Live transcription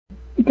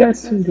You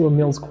guys didn't do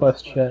Emil's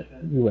quest yet,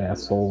 you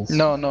assholes.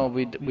 No,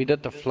 we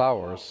did the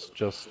flowers.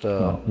 Just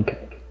Oh, okay.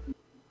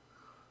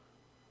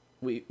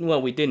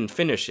 We didn't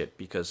finish it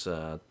because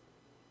no,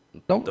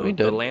 we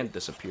the did. land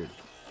disappeared.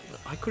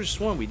 I could have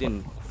sworn we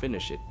didn't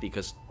finish it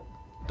because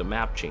the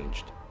map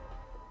changed.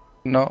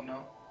 No,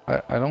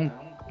 I don't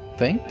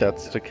think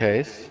that's the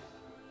case.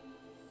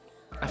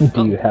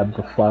 Do you have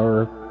the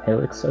flower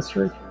hair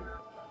accessory?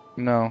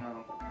 No.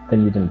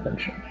 Then you didn't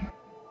finish it.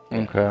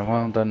 Okay,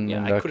 well then Yeah,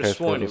 in I that could have case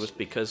sworn it was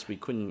because we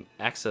couldn't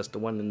access the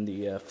one in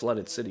the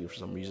flooded city for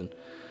some reason.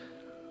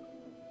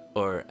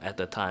 Or at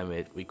the time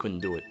we couldn't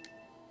do it.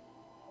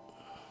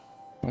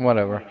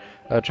 whatever.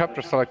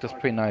 Chapter select is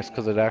pretty nice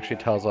because it actually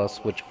tells us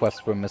which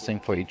quests we're missing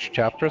for each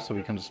chapter, so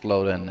we can just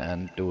load in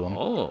and do them.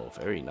 Oh,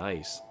 very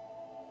nice.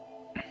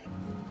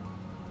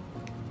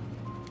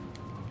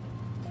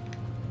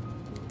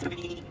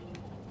 Three,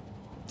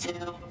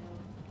 two,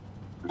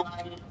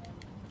 one,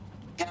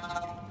 go.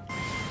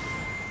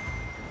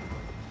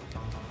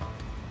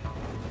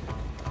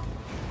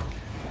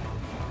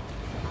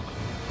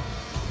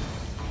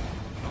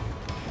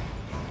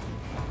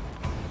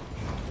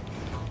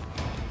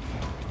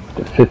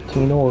 Get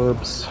 15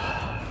 orbs.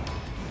 I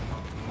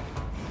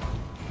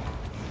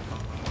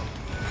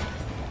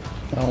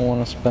don't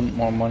want to spend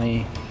more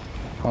money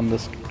on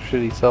this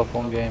shitty cell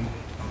phone game.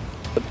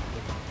 But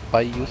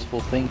buy useful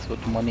things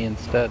with money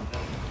instead.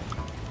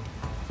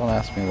 Don't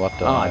ask me what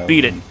the. I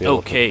beat it.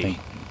 Okay.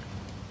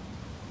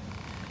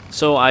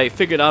 So I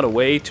figured out a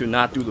way to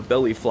not do the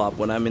belly flop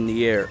when I'm in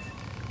the air.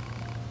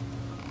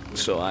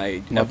 So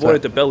I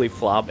avoided the belly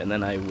flop and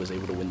then I was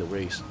able to win the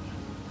race.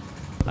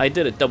 I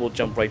did a double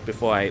jump right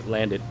before I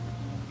landed.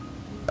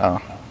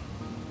 Oh.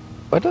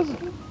 What does it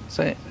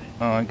say?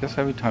 Oh, I guess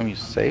every time you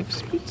save,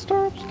 speed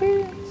star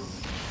upstairs.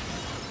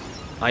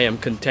 I am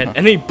content.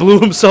 And he blew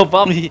himself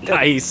up.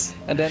 Nice.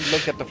 And then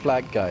look at the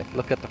flag guy.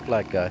 Look at the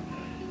flag guy.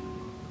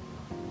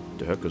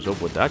 The heck is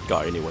up with that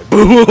guy anyway?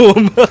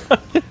 Boom!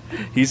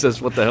 He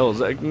says, what the hell is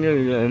that?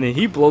 And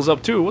he blows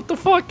up too. What the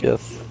fuck?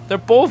 Yes. They're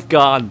both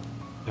gone.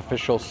 The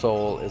official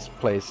soul is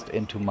placed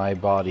into my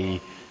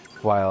body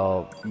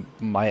while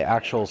my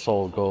actual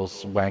soul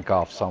goes wank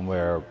off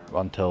somewhere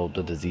until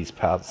the disease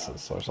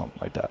passes or something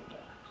like that.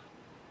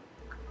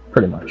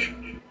 Pretty much.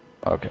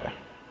 Okay.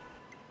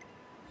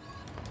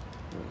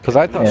 Because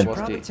I thought it was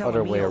Probably the tell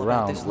other way Emil about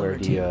around, this where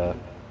lunar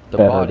the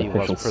That body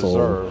artificial was soul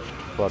preserved,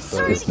 but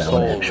the It's now an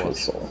soul actual was.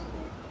 soul.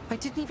 I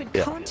didn't even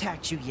Yeah.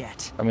 contact you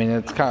yet. I mean,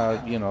 it's kind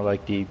of, you know,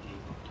 like the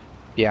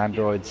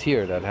androids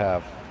here that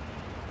have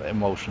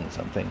emotions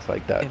and things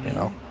like that, you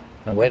know.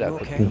 In a way, Are that you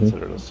could be okay?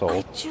 considered a soul.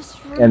 I just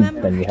And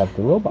remembered. then you have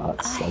the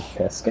robots, like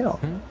Pascal.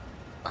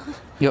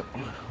 Yep.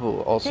 Who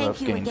also Thank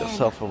have you gained the again.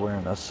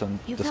 self-awareness and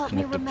You've helped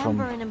me disconnected from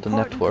remember an the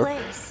important network.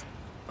 place.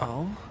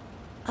 Oh?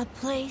 A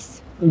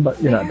place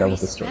But you're not done very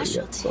with the story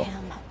special yet, to so.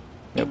 him.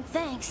 Yep. And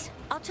thanks.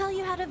 I'll tell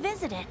you how to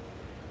visit it.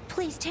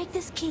 Please take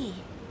this key.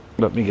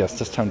 Let me guess,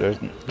 this time there's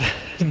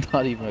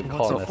not even a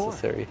call it for?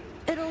 necessary.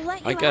 It'll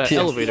let you I got an access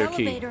elevator the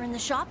key. elevator in the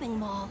shopping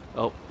mall.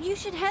 Oh, You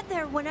should head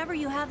there whenever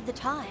you have the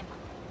time.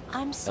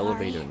 I'm sorry.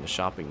 elevator in the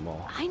shopping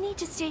mall. I need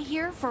to stay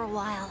here for a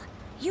while.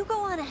 You go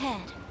on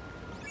ahead.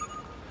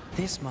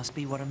 This must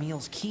be what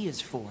Emil's key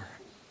is for.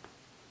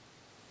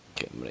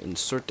 Okay, I'm gonna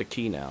insert the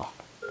key now.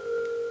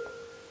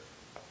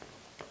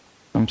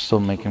 I'm still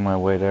making my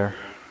way there.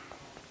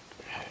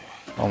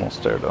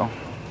 Almost there, though.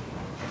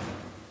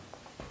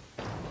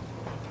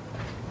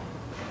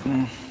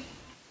 Okay,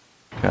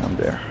 I'm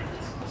there.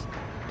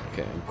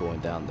 Okay, I'm going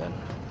down then.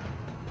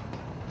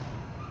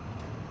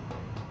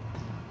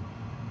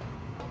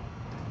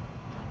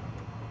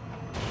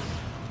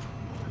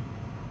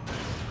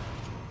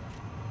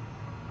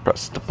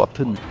 Press the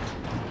button.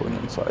 Going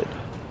inside.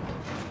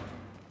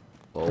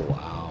 Oh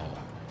wow,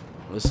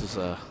 this is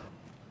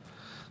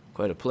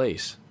quite a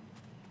place.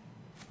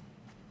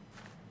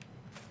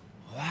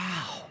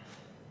 Wow.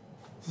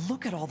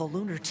 Look at all the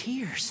lunar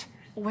tears.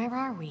 Where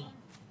are we?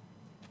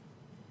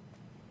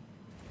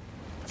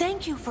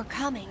 Thank you for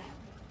coming.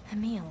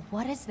 Emil,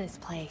 what is this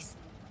place?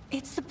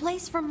 It's the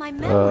place from my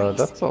memories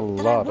That's a that I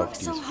lot of worked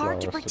these so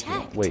hard to flowers.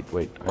 protect. Wait,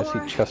 I see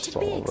Or, chests to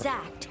all be over.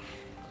 exact,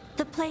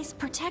 the place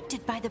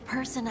protected by the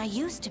person I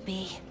used to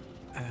be.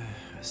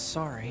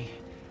 Sorry.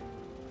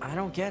 I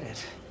don't get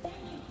it.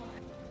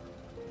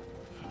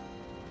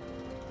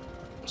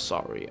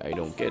 Sorry, I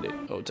don't get it.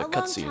 Oh, it's a long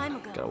time cutscene.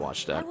 ago, Gotta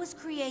watch I that. was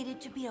created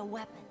to be a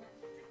weapon.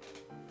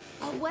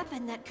 A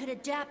weapon that could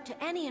adapt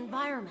to any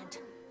environment,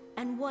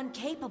 and one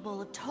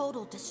capable of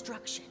total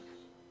destruction.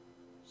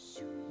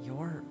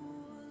 You're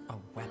a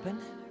weapon?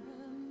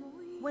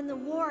 When the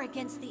war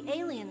against the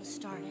aliens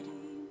started,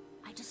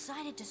 I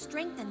decided to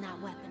strengthen that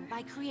weapon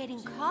by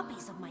creating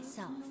copies of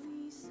myself.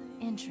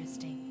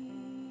 Interesting.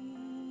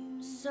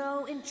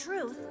 So, in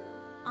truth,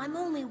 I'm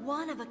only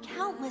one of a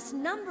countless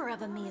number of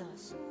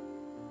Emils.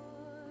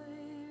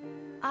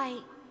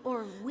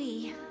 Or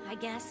we, I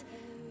guess,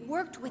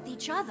 worked with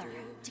each other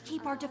to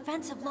keep our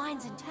defensive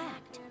lines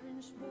intact.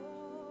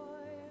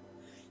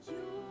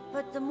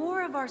 But the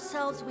more of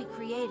ourselves we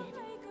created,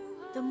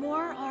 the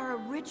more our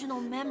original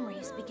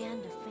memories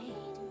began to fade.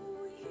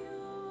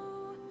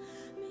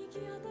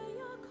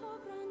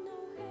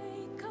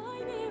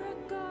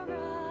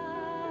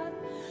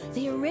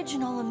 The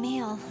original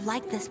Emil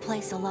liked this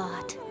place a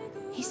lot.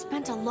 He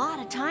spent a lot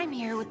of time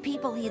here with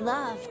people he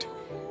loved.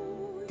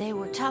 They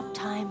were tough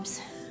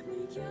times,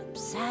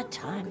 sad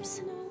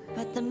times,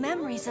 but the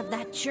memories of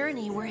that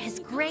journey were his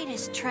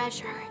greatest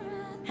treasure.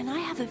 And I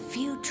have a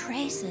few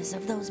traces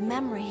of those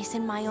memories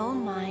in my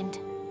own mind.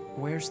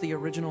 Where's the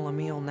original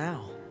Emil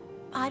now?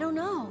 I don't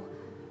know.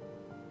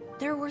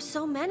 There were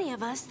so many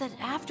of us that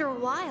after a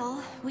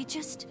while, we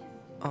just...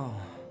 Oh.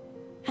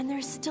 And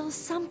there's still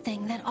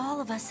something that all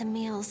of us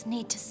Emils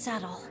need to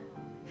settle.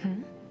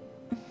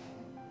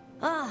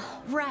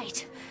 Oh,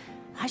 right.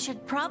 I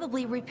should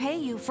probably repay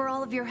you for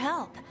all of your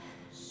help.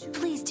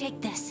 Please take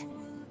this.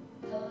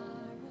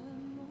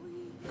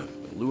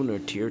 Lunar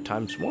tier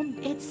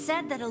 ×1? It's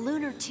said that a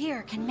lunar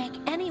tear can make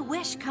any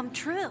wish come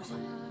true.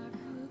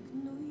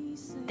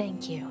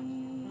 Thank you.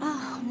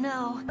 Oh,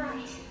 no.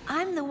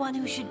 I'm the one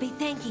who should be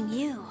thanking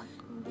you.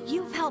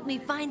 You've helped me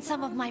find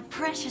some of my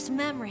precious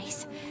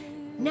memories.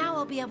 Now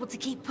I'll be able to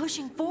keep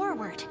pushing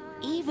forward,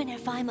 even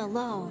if I'm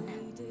alone.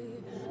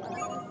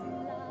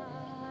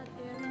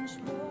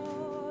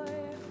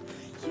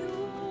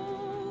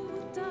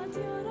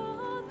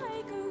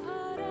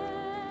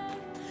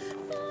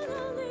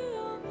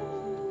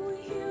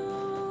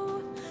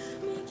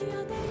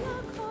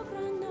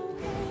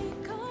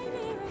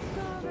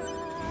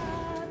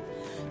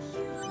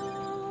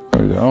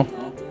 There we go.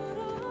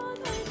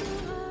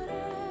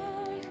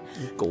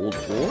 Gold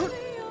board?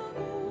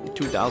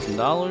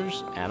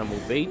 $2,000. Animal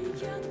bait.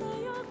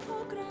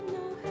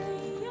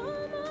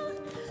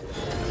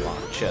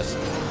 Lock chest.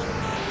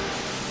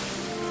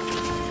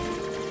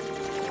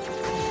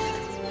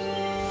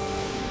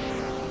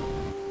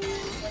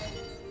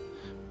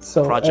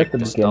 So Project at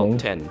the Stealth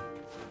beginning, 10.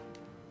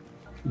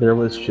 there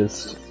was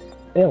just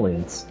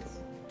aliens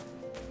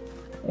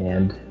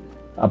and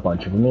a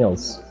bunch of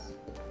Emils.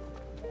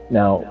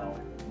 Now,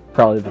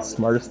 probably the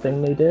smartest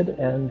thing they did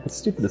and the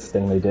stupidest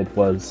thing they did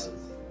was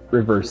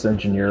reverse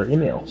engineer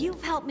Emil.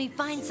 You've helped me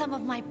find some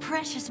of my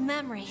precious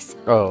memories.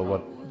 Oh,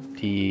 what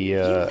the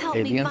helped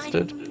me aliens find-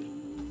 did?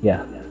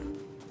 Yeah.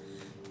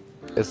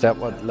 Is that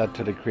what led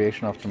to the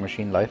creation of the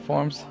machine life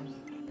forms?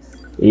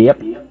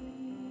 Yep.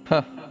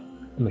 Huh.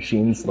 The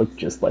machines look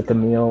just like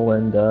Emil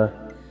and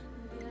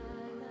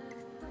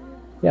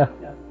yeah.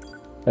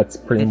 That's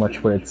pretty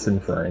much what it's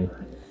inferring.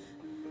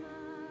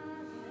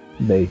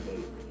 They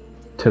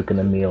took an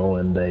Emil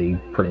and they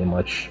pretty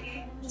much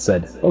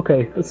said,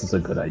 okay, this is a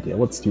good idea,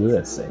 let's do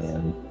this,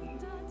 and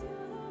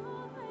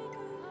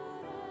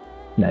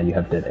now you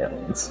have dead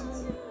aliens.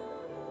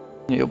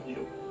 Yep.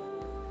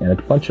 And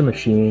a bunch of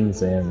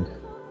machines, and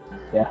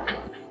yeah.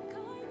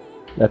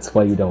 That's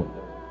why you don't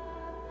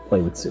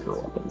play with super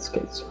weapons,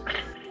 kids.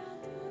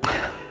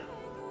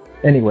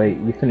 Anyway,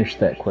 you finished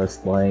that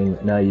quest line,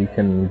 now you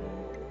can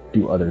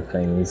do other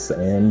things,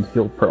 and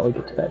you'll probably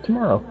get to that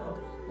tomorrow.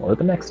 Or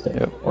the next day,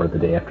 Yep. or the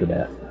day after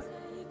that.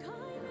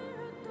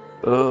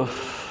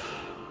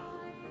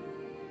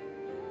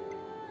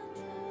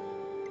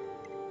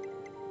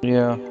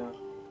 Yeah.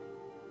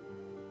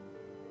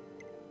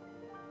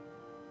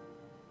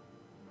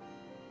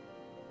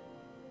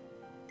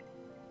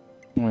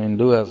 I mean,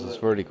 Lou has his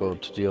vertigo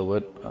to deal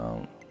with.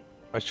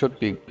 I should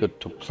be good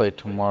to play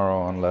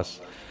tomorrow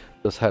unless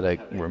this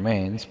headache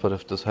remains, but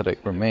if this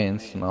headache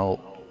remains, then I'll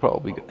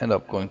probably end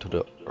up going to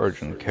the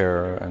urgent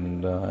care,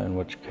 and in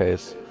which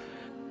case,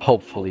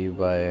 hopefully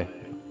by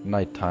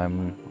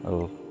nighttime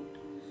it'll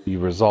be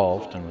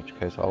resolved, in which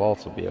case I'll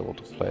also be able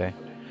to play.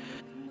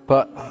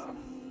 But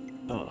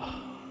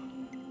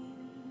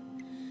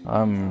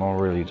I'm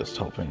really just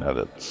hoping that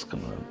it's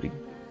gonna be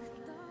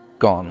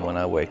gone when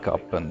I wake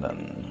up, and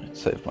then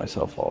save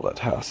myself all that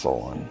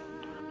hassle and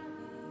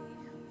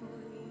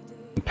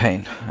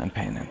pain and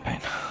pain and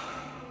pain.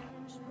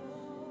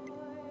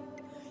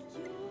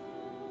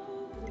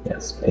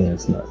 Yes, pain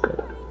is not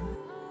good.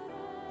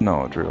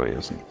 No, it really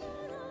isn't.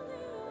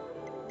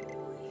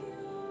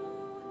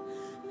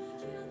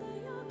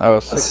 I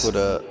was sick with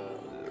a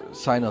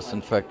sinus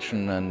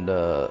infection and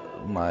a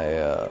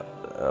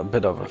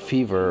bit of a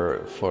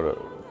fever for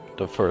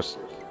the first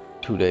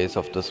 2 days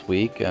of this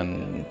week,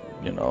 and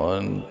you know,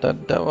 and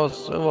it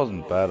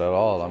wasn't bad at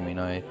all. I mean,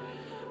 I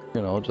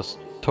just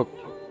took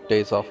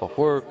days off of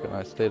work and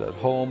I stayed at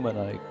home and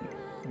I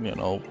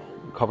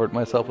covered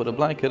myself with a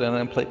blanket and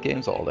then played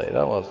games all day.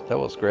 That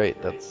was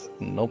great. That's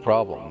no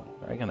problem.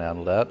 I can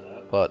handle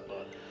that. But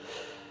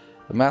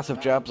the massive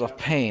jabs of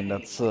pain,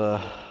 that's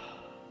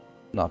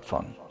not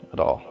fun at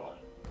all.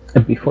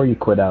 And before you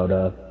quit out,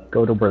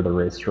 go to where the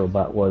race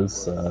robot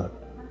was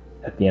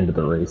at the end of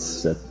the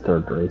race, at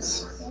third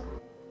race.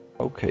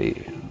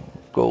 Okay,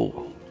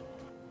 go.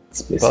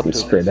 It's basically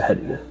straight ahead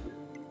of you.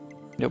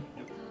 Yep.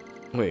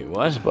 Wait,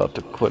 what? It's about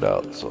to quit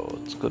out, so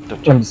it's good to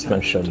I'm just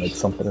gonna show Nick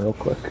something real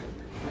quick.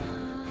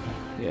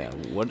 Yeah,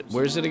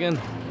 where is it again?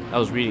 I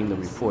was reading the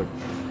report.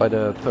 by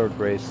the third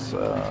race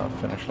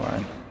finish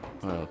line.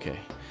 Okay.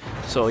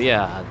 So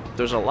yeah,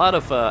 there's a lot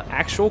of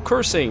actual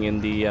cursing in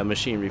the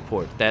machine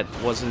report that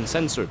wasn't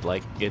censored.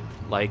 Like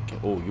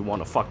oh, you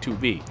want to fuck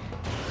 2B.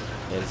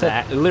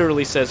 It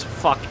literally says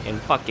fuck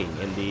and fucking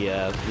in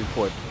the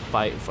report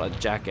by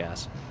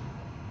Jackass.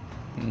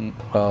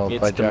 Well, It's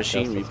by the Jackass,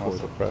 machine that's not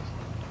report. suppressed.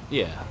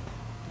 Yeah,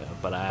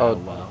 but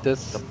I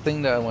This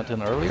thing that I went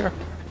in earlier?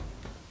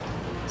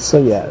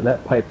 So yeah,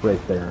 that pipe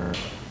right there.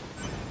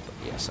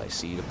 yes, I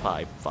see the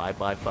pipe 5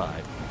 by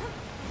 5.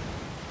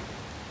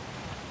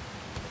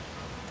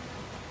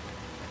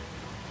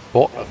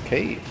 What a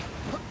cave.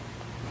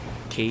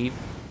 Cave.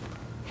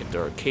 If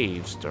there are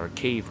caves, there are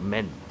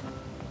cavemen.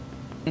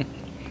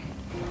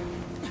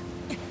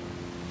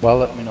 Well,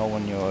 let me know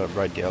when you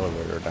ride the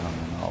elevator down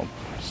and I'll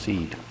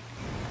proceed.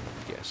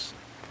 Yes.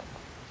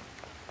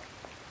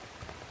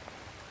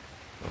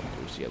 Oh,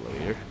 there's the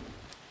elevator.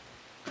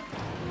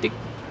 Dick.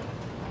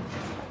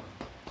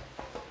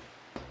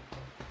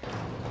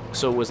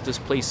 So was this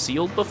place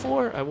sealed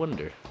before? I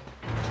wonder.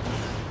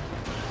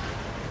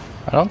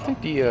 I don't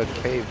think the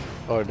cave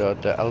or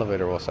the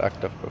elevator was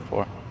active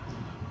before.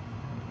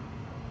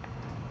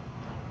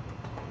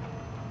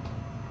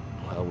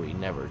 Well, we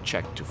never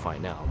checked to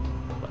find out.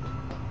 But,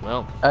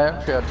 well, I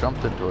actually had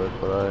jumped into it,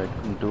 but I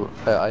couldn't do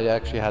it. I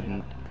actually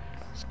hadn't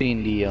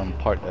seen the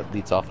part that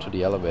leads off to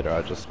the elevator.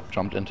 I just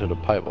jumped into the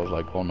pipe. I was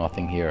like, oh,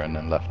 nothing here, and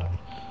then left.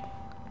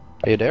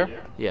 Are you there?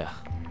 yeah.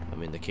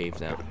 I'm in the cave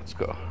now. Let's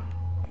go.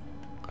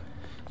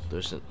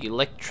 There's an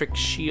electric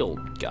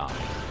shield guy.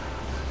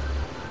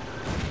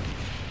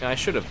 Yeah, I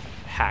should have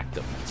hacked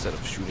him instead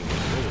of shooting him.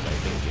 What was I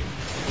thinking?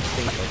 I was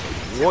thinking like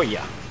a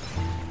warrior.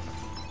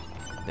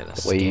 Then a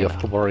Way scanner.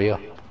 of warrior.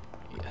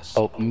 Yes.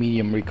 Oh,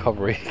 medium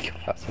recovery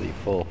capacity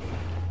full.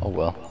 Oh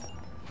well.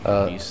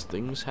 These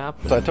things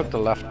happen. So I took the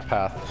left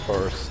path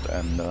first,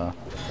 and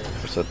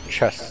there's a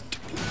chest.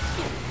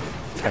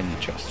 Tiny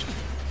chest.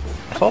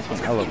 It's also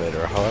an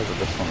elevator, however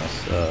this one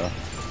is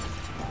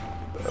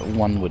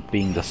one with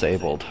being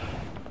disabled.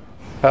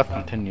 Path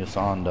continues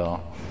on though,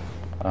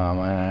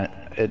 and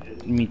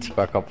it meets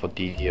back up with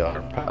the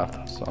other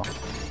path, so.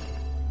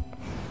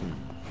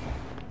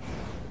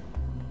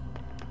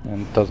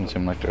 And it doesn't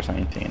seem like there's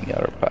anything in the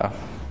other path.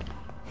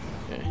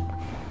 Okay.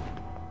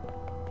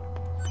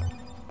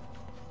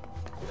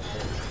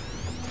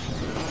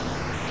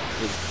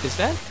 Is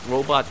that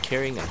robot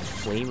carrying a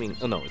flaming...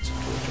 Oh no, it's a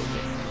torch,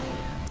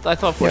 okay. I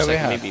thought for a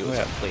second maybe it was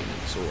a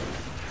flaming sword.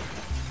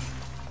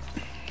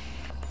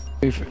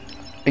 We've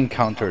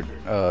encountered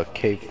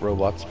cave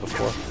robots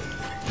before.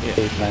 Yeah.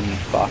 Cavemen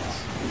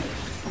bots.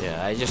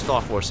 Yeah, I just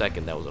thought for a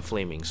second that was a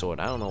flaming sword.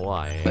 I don't know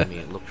why. I mean,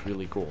 it looked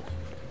really cool.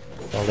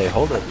 Well, they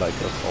hold it like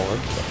a sword.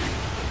 But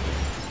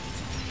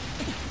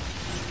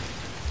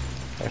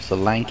there's a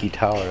lanky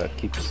tower that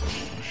keeps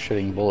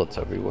shitting bullets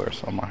everywhere,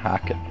 so I'm gonna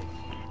hack it.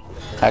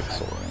 Hack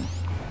soaring.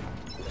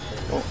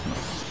 Oh, no.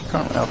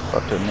 Currently I'm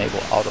about to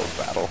enable auto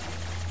battle.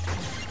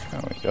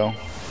 There we go.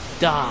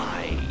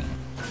 Die!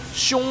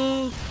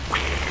 Shong!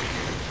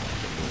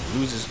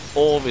 Loses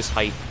all of his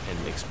height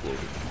and exploded.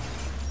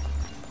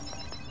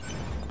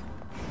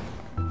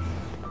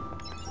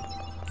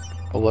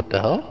 Oh, what the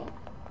hell?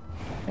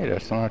 Hey,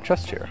 there's another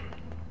chest here.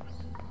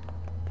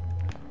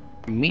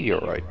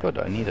 Meteorite, good,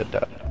 I needed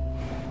that.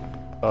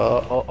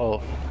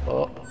 Oh,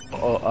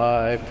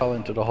 I fell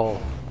into the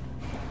hole.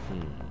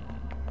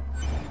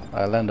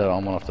 I landed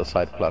on one of the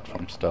side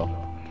platforms still.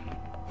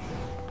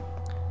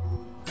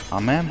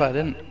 Oh man, but I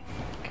didn't...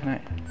 Can I...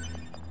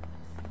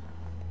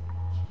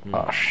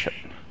 Oh shit.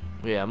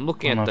 Yeah, I'm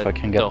looking at I don't know if I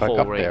can get the back hole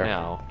up right there.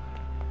 now.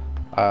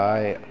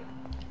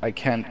 I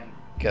can't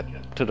get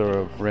to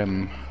the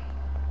rim.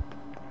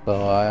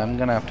 So I'm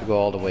gonna have to go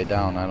all the way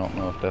down. I don't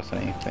know if there's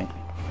anything.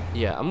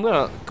 Yeah, I'm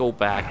gonna go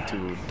back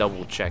to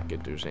double check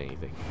if there's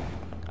anything.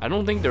 I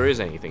don't think there is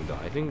anything though.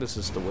 I think this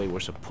is the way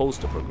we're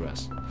supposed to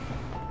progress.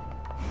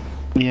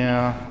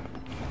 Yeah.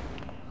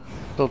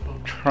 Still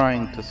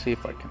trying to see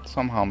if I can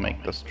somehow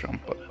make this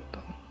jump, but...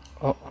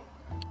 Oh,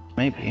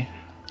 maybe.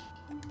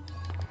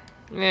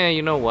 Yeah,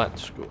 you know what?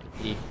 Screw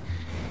it.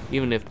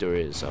 Even if there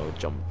is, I'll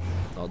jump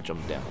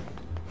down.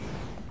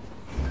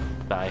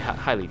 But I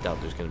highly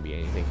doubt there's gonna be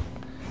anything.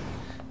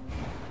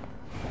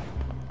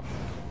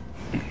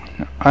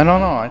 I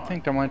don't know, I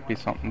think there might be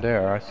something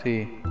there. I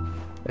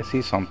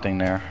see something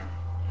there.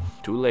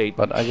 Too late.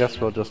 But I guess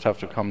we'll just have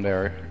to come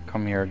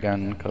here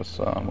again, because,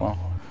 well,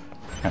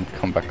 can't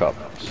come back up,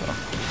 so.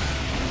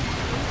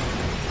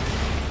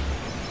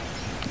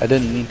 I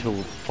didn't mean to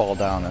fall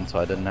down, and so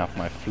I didn't have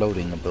my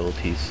floating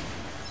abilities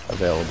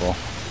available.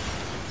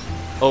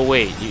 Oh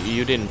wait,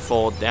 you didn't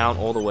fall down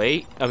all the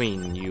way? I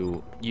mean,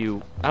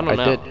 I don't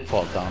know. I did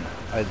fall down.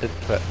 I did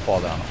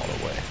fall down all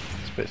the way.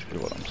 That's basically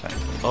what I'm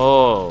saying.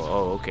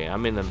 Oh, okay.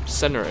 I'm in the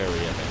center area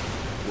then,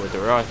 where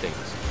there are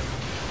things.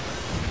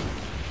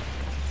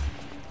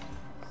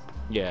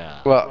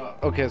 Yeah. Well,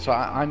 okay, so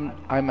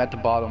I'm at the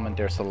bottom, and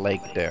there's a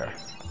lake there.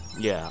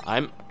 Yeah,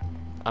 I'm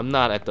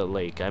not at the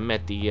lake. I'm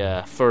at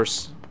the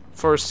first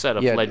set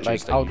of ledges.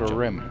 Like that outer you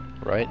rim,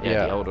 right?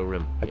 Yeah, the outer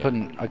rim. I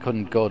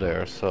couldn't go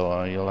there,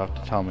 so you'll have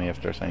to tell me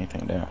if there's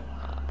anything there.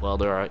 well,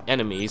 there are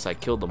enemies. I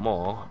killed them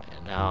all,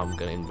 and now I'm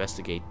gonna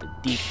investigate the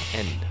deep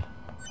end.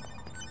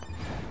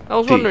 I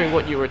was wondering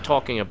what you were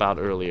talking about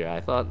earlier. I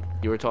thought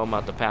you were talking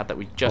about the path that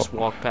we just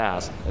walked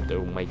past, that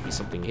there might be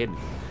something hidden.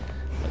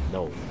 But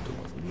no,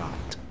 there was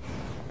not.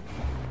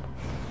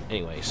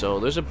 Anyway, so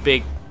there's a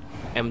big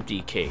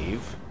empty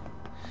cave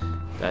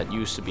that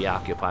used to be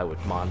occupied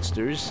with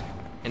monsters,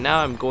 and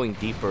now I'm going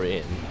deeper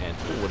in, and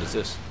ooh, what is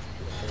this?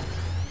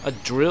 A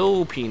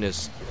drill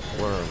penis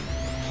worm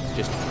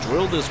just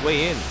drilled his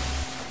way in.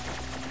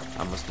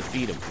 I must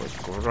defeat him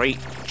with great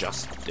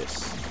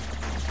justice.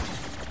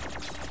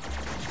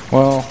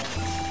 Well,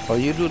 while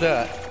you do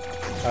that,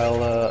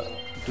 I'll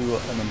do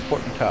an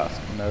important task,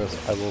 and that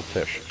is I will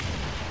fish.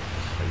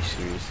 Are you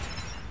serious?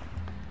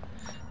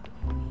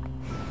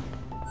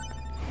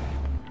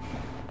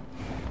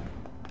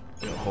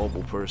 You're a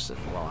horrible person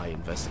while I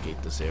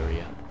investigate this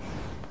area.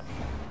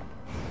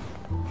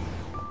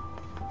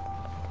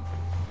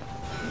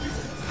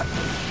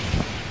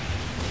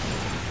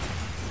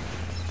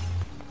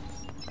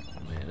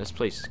 Man, this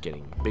place is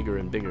getting bigger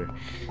and bigger.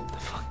 The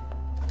fuck?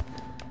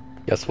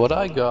 Guess what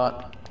I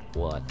got?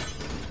 What?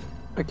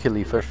 A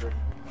killifish.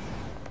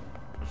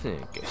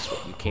 Guess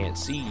what you can't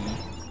see.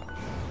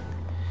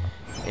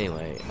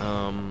 Anyway,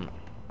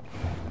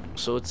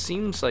 so it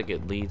seems like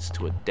it leads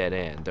to a dead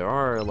end. There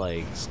are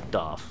like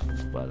stuff,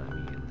 but I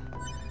mean,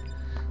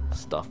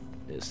 stuff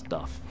is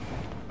stuff.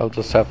 I'll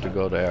just have to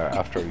go there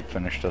after we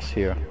finish this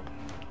here.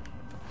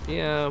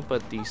 Yeah,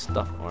 but these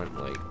stuff aren't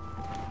like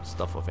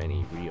stuff of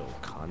any real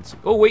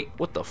consequence. Oh wait,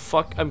 what the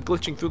fuck? I'm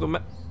glitching through the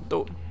map.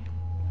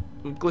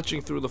 I'm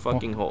glitching through the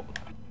fucking hole.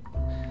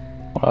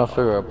 Well, I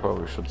figure I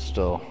probably should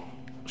still.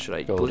 Should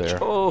I go glitch? there.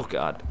 Oh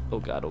god. Oh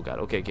god. Oh god.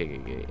 Okay.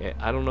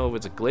 I don't know if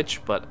it's a glitch,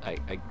 but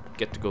I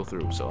get to go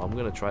through, so I'm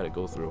gonna try to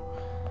go through.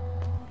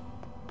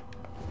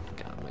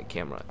 God, my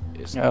camera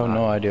is. I have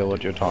no idea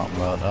what you're talking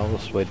about. I'll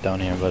just wait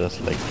down here by this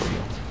lake for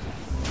you.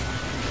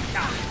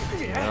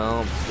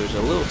 Well, there's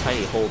a little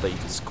tiny hole that you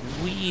can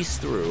squeeze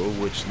through,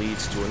 which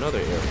leads to another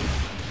area.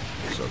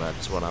 So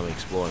that's what I'm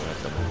exploring at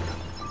the moment.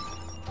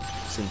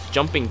 Since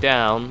jumping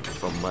down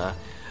from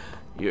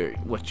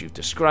what you've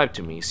described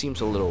to me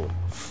seems a little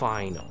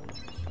final.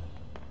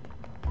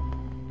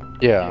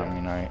 Yeah, I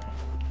mean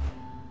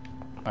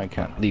I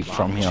can't leave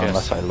from here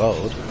unless I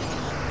load.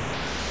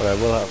 But I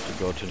will have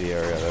to go to the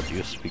area that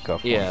you speak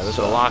of. Yeah, there's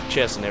a locked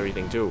chest and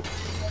everything too.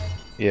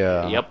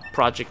 Yeah. Yep,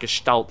 Project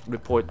Gestalt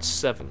Report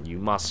 7. You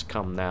must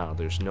come now.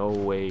 There's no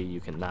way you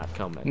cannot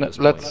come at this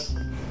point.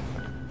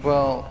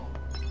 Well,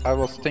 I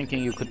was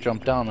thinking you could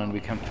jump down and we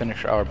can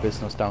finish our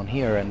business down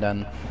here, and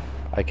then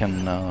I can,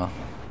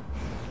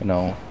 you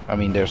know, I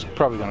mean, there's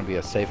probably going to be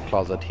a safe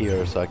closet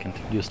here, so I can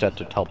use that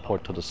to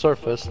teleport to the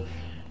surface,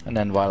 and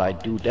then while I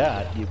do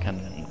that, you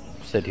can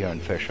sit here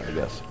and fish, I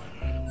guess.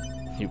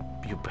 You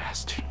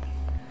bastard.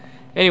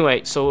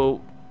 Anyway,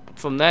 so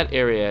from that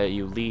area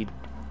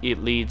it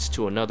leads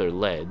to another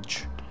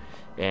ledge,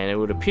 and it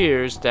would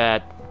appears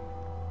that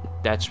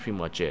that's pretty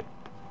much it.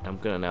 I'm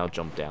gonna now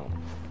jump down.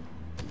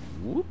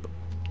 Whoop.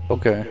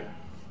 Okay.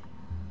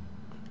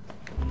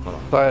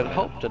 So I had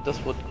hoped that this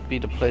would be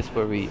the place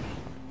where we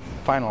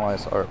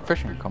finalize our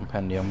fishing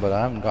compendium, but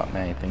I haven't gotten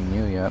anything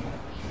new yet.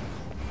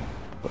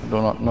 But I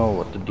do not know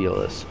what the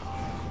deal is.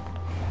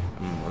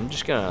 I'm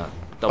just gonna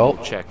double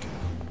check.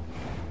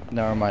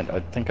 Never mind,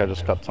 I think I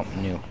just got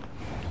something new.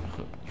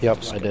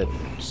 Yep, I did.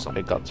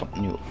 I got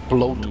something new.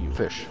 Bloat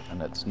fish,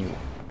 and it's new.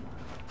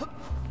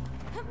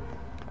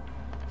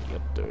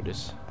 Yep, there it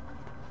is.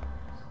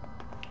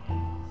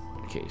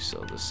 Okay,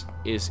 so this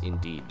is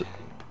indeed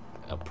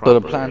a proper So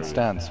the plan area.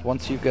 stands.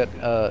 Once you get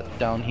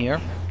down here,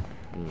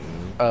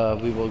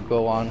 we will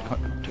go on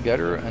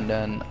together, and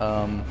then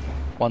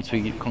once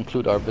we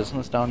conclude our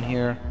business down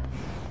here,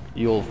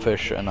 you'll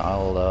fish and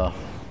I'll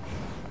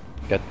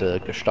get the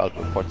Gestalt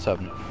Report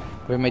 7.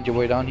 Have you made your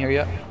way down here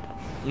yet?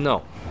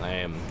 No, I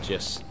am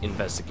just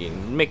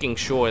investigating, making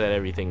sure that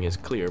everything is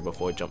clear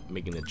before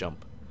making the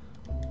jump.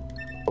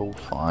 Oh,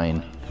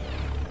 fine.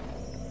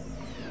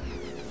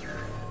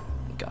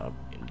 Gotta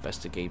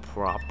investigate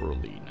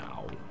properly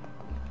now.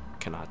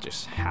 Cannot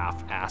just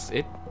half-ass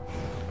it.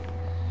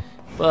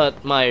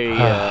 But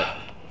my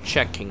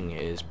checking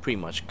is pretty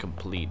much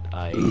complete.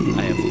 I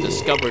have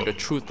discovered the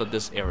truth of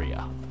this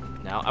area.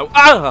 Now,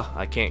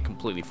 I can't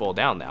completely fall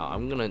down now.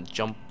 I'm gonna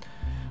jump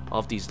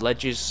off these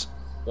ledges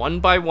one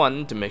by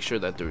one to make sure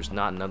that there's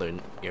not another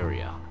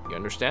area. You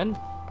understand?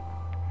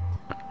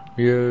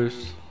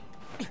 Yes.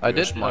 I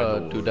did Yes, my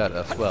lord. do that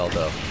as well,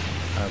 though.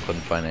 I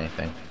couldn't find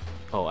anything.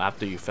 Oh,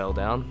 after you fell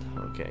down?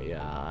 Okay,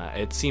 yeah.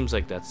 It seems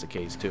like that's the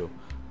case too.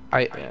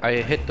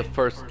 I hit the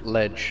first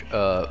ledge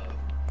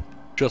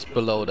just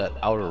below that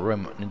outer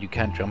rim, and you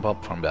can't jump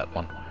up from that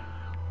one.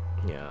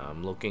 Yeah,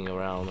 I'm looking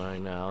around right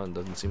now, and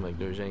doesn't seem like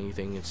there's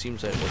anything. It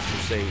seems like what you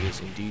say is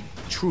indeed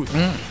truth.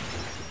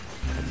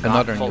 And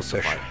not Another new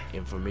fish. falsified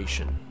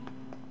information.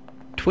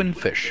 Twin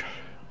fish.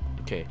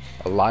 Okay,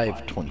 A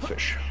live twin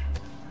fish.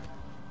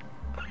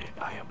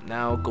 I am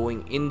now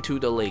going into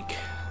the lake.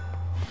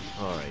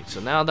 Alright,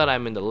 so now that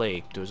I'm in the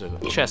lake, there's a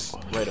chest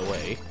right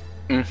away.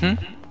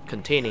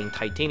 containing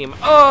titanium.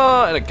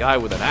 Oh, and a guy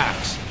with an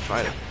axe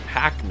trying to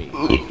hack me.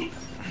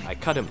 I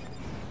cut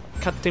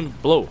him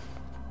blow.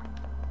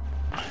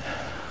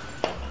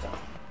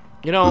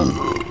 You know,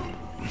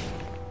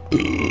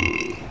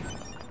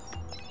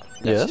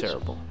 that's Yes?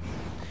 terrible.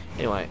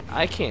 Anyway,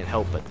 I can't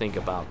help but think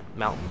about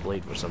Mountain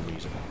Blade for some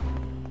reason.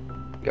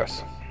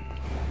 Yes.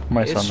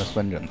 My It's- son is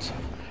vengeance.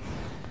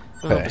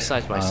 Well, Okay,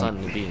 besides my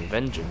son being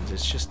vengeance,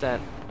 it's just that,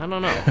 I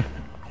don't know.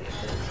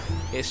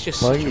 It's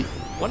just Well, such a you-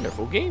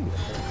 wonderful game.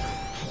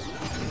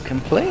 You can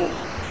play it.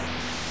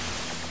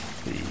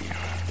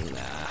 Nah.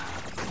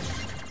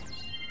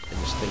 I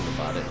just think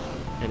about it.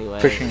 Anyway.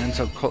 Fishing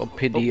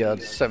Encyclopedia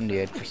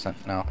 78%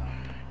 now.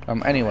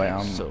 Anyway,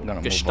 I'm So, gonna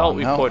move Gestalt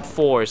on now. Report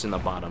 4 is in the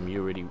bottom.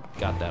 You already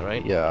got that,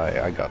 right?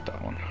 Yeah, I got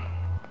that one.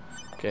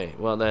 Okay,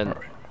 well then,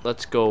 Alright.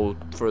 let's go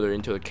further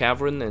into the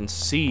cavern and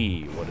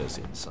see what is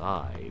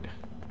inside.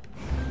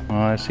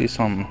 I see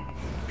some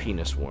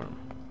Penis worm.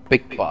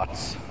 big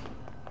bots.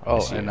 Oh,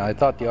 see and it. I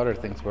thought the other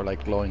things were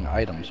like glowing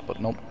items, but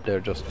nope, they're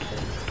just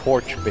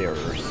torch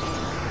bearers.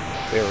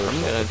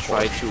 I'm gonna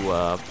try to,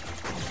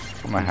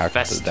 I'm gonna hack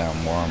infest- this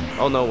damn worm.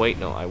 oh no, wait,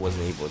 no, I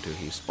wasn't able to.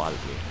 He spotted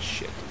me.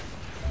 Shit.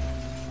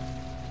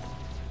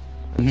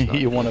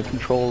 You want to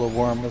control a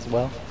worm as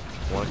well?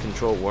 I want to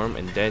control worm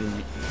and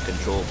then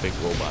control big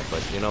robot,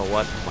 but you know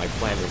what? My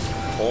plan is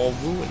all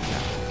ruined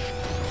now.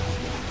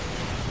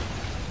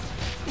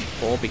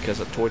 All because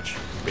a torch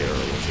bearer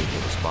was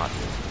able to spot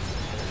me.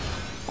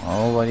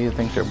 Oh, why do you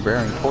think they're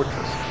bearing torches?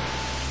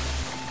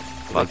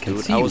 Fuck, can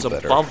dude, see I you was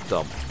better. above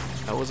them.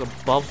 I was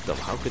above them.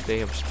 How could they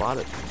have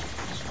spotted me?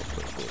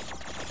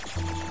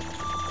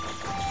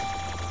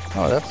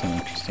 Oh, that's an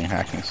interesting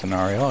hacking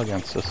scenario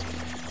against this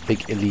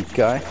big elite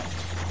guy.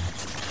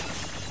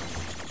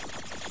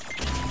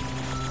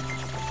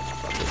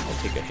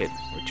 I'll take a hit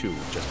or two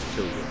just to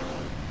kill you.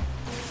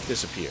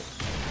 Disappear.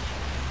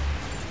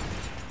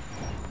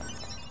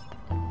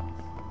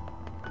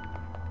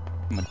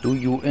 I'm gonna do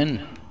you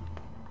in,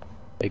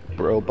 big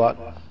robot.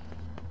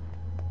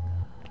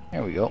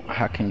 There we go,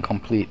 hacking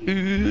complete.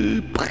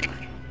 Yeah,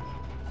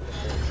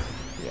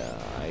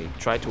 I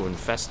tried to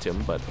infest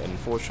him, but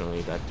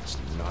unfortunately that's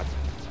not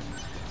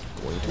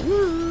going to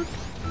work.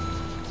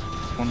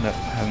 One that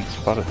hasn't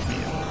spotted me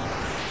yet.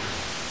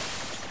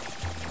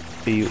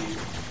 Be you.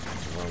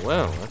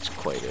 Well, that's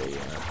quite a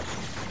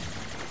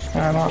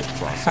I'm not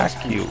process.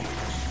 hack you.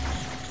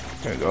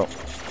 There you go.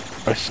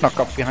 I snuck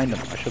up behind him.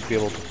 I should be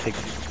able to take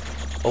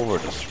over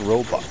this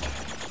robot.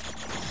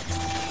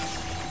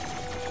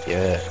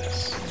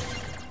 Yes.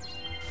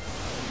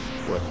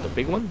 What, the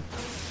big one?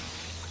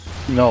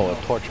 No, a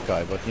torch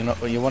guy, but you know,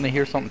 you want to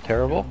hear something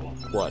terrible?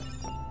 What?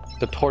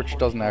 The torch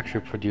doesn't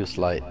actually produce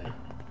light.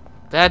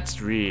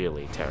 That's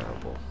really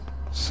terrible.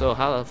 So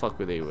how the fuck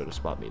were they able to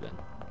spot me then?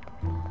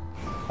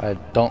 I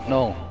don't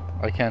know.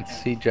 I can't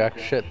see jack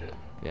shit.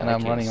 Yeah, And I I'm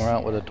can't running s-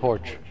 around with a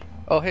torch.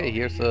 Oh hey,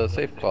 here's a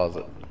safe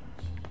closet.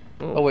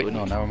 Oh wait,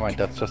 no, never mind.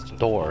 That's just a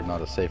door,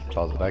 not a safe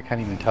closet. I can't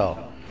even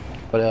tell.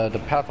 But the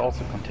path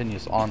also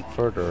continues on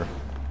further.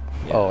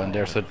 Yeah. Oh, and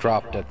there's a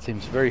drop that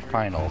seems very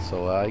final.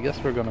 So I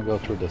guess we're gonna go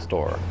through this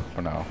door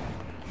for now.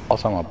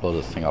 Also, I'm gonna blow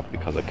this thing up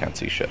because I can't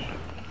see shit.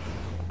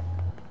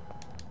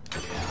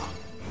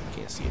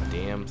 Can't see a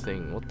damn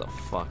thing. What the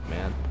fuck,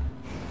 man?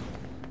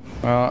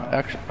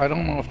 Actually, I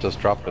don't know if this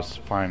drop is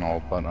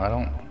final, but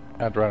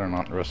I'd rather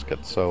not risk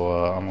it. So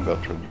I'm gonna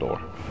go through the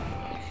door.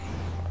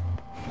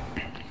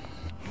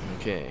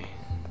 Okay.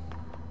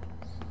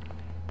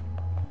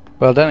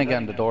 Well, then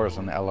again, the door is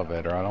an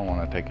elevator. I don't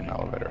want to take an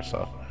elevator,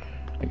 so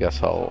I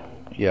guess I'll.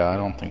 Yeah, I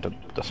don't think that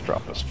this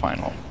drop is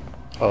final.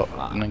 Oh,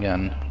 and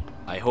again.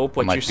 I hope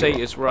what Might you be say wrong.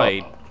 is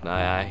right.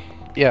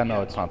 Yeah,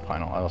 no, it's not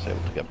final. I was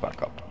able to get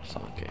back up. So.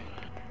 Okay.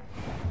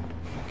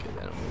 Okay,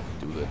 then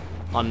we'll do the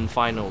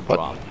unfinal What?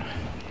 drop.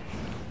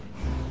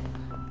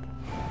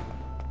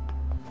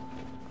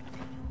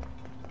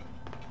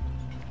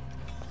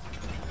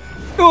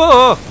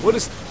 Oh, what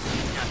is?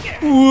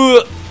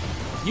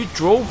 You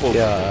drove over.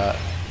 Yeah,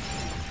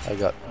 I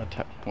got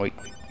attacked. Wait.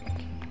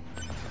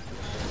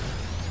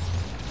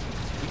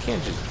 You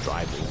can't just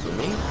drive over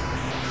me.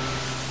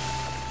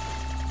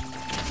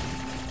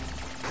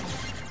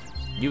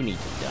 You need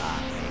to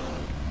die.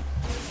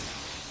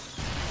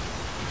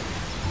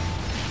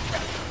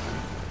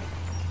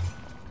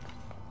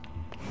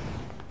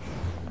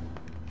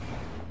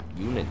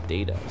 Unit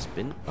data has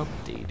been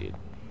updated.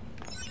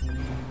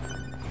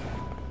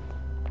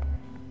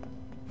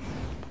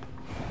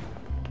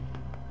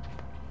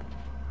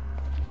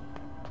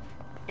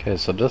 Okay,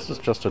 so this is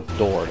just a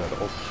door that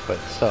opens by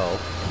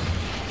itself.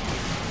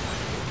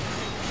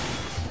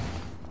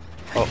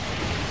 Oh.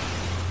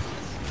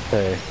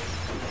 Okay.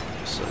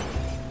 So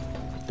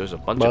there's a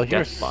bunch Well, of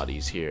death here's-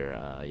 bodies here.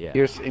 Yeah.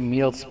 Here's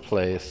Emil's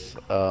place.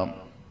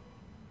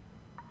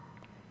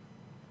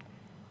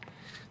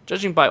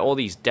 Judging by all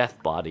these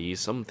death bodies,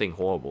 something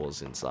horrible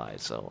is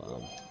inside.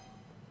 So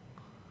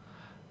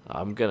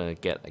I'm gonna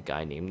get a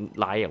guy named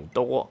NieR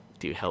Automata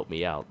to help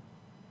me out.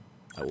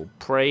 I will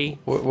pray.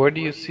 Where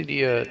do you see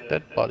the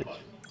dead bodies?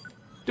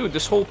 Dude,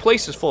 this whole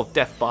place is full of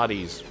death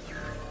bodies.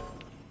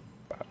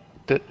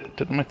 Did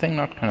my thing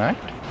not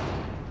connect?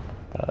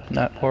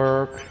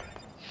 Network.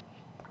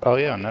 Oh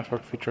yeah,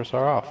 network features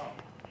are off.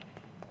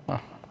 Huh.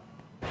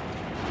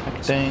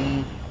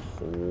 Connecting.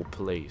 Whole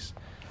place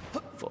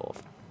full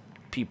of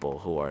people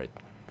who are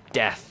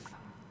death.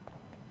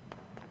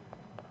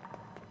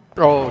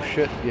 Oh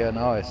shit, yeah,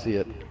 now I see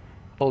it.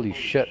 Holy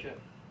shit.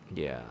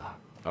 Yeah.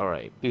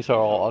 Alright. These are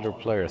all other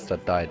players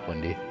that died,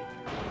 Wendy.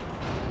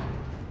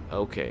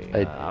 Okay.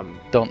 I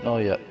don't know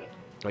yet.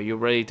 Are you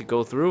ready to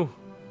go through?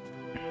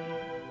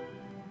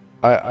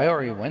 I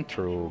already went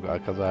through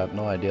because I had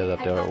no idea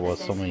that there was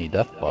so many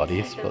death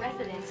bodies, but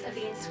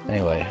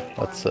anyway,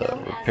 let's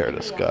repair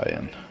this guy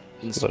and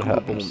see what Inscrutable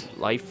happens.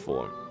 life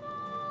form.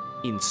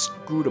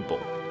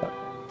 Inscrutable.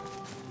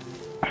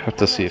 I have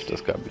to see if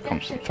this guy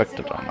becomes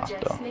infected or not,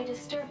 though.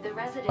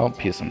 Oh,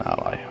 he's an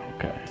ally.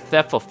 Okay.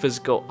 Theft of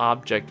physical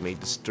object may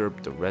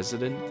disturb the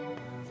resident.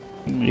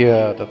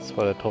 Yeah, that's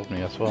what it told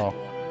me as well.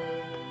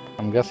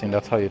 I'm guessing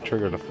that's how you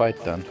trigger the fight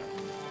then.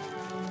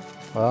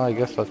 Well, I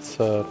guess let's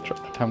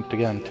attempt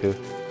again to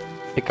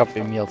pick up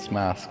Emil's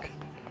mask.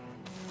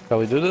 Shall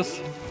we do this?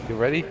 You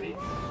ready?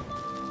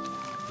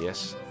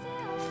 Yes.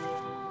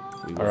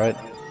 We will. Alright.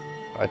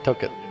 I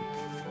took it.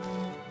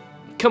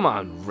 Come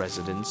on,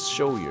 residents,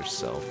 show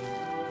yourself.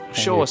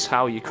 Show you us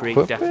how you create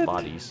equip death it?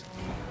 bodies.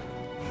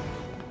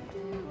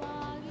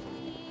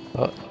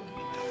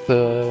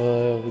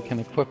 We can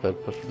equip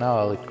it, but for now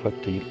I'll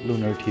equip the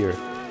lunar tier.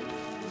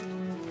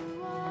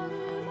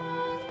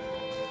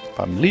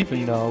 I'm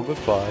leaving now,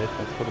 goodbye,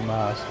 thanks for the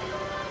mask.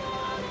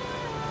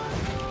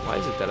 Why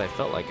is it that I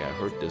felt like I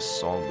heard this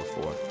song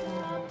before?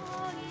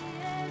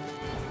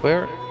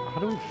 Where?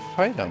 How do we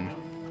fight him?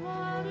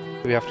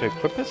 Do we have to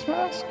equip his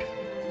mask?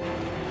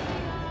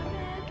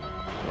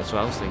 That's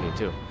what I was thinking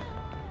too.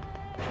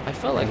 I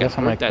felt like I guess I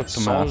heard might that equip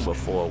the song mask.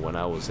 before when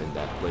I was in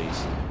that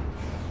place.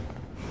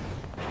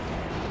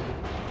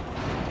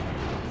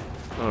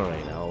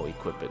 Alright, I'll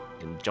equip it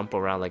and jump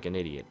around like an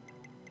idiot.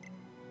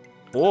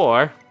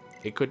 Or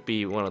it could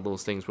be one of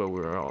those things where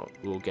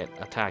we'll get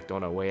attacked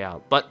on our way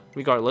out. But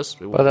regardless,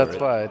 we will. Well, that's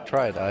why I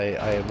tried.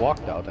 I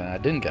walked out and I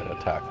didn't get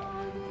attacked.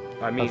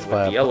 I mean, that's with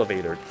why the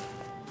elevator.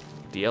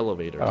 The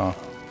elevator. Oh.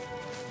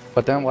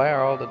 But then why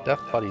are all the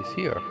death bodies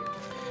here?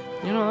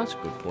 You know, that's a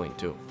good point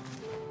too.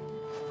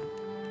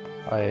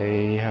 I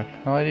have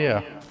no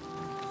idea.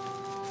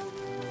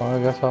 Well,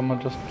 I guess I'm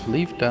gonna just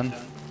leave then.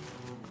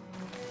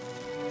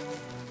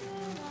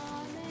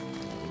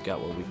 We got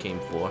what we came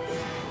for.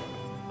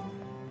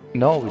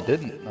 No, we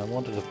didn't. I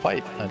wanted to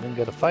fight. I didn't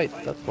get a fight.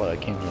 That's what I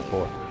came here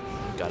for.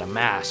 Got a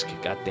mask.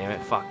 God damn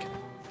it! Fuck.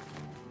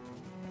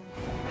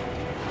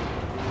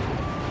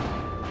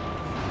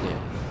 Yeah.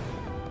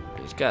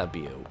 There's gotta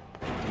be a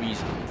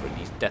reason for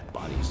these death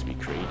bodies to be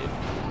created.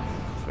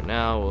 For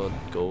now, we'll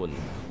go and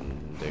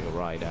take a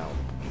ride out,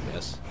 I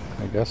guess.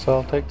 I guess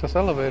I'll take this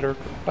elevator.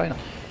 Bye now.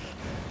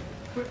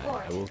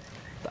 I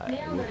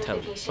will tell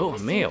you. Oh, a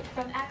mail.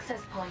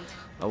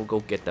 I will go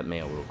get that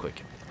mail real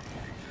quick.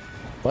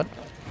 What?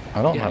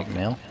 I don't Yeah, have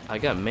mail. I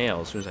got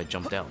mail as soon as I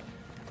jumped out.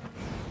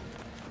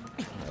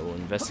 I will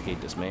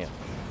investigate this mail.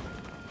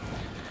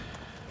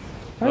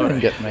 I didn't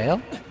get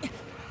mail.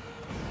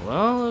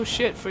 Well, oh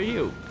shit for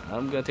you.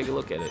 I'm gonna take a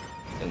look at it,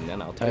 and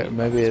then I'll tell you.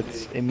 Maybe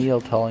it's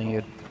Emil telling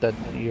you that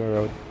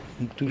you're a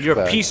douchebag. You're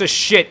a piece of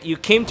shit. You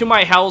came to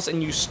my house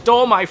and you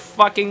stole my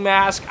fucking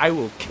mask. I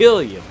will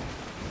kill you.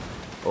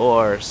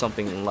 Or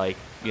something like,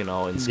 you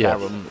know, in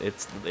Skyrim,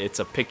 it's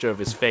a picture of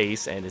his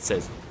face and it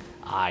says,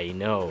 "I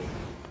know."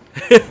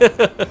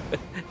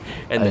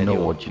 And I know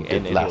what you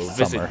did last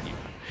summer.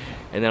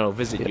 And then he'll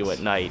visit you Yes.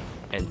 at night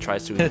and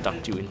tries to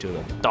induct you into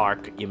the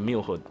dark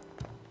Emilhood.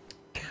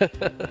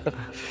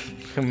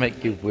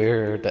 Make you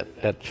wear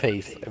that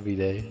face every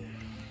day.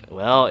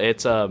 Well,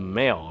 it's a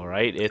male,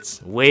 alright?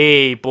 It's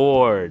way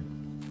bored.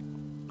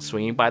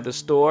 Swinging by the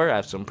store, I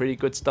have some pretty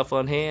good stuff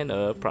on hand,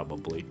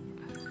 probably.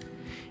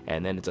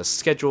 And then it's a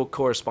scheduled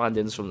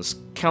correspondence from the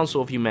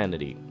Council of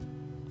Humanity.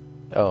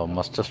 Oh,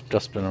 must have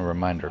just been a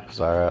reminder because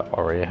I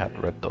already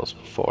had read those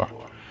before.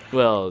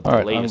 Well, the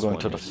Alright, I'm latest going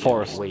one to the is,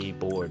 forest. way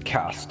bored.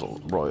 Castle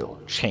Royal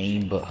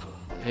Chamber.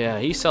 Yeah,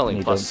 he's selling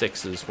You plus don't-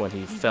 sixes when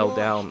he fell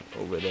down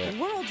over there. The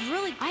world's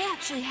really. I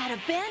actually had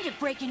a bandit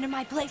break into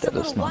my place That a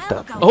is little not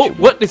while that ago. Oh,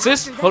 what is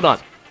this? After Hold on.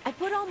 that, I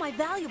put all my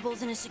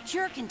valuables in a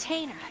secure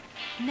container.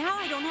 Now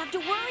I don't have to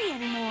worry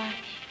anymore.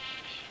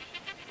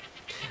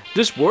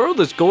 This world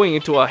is going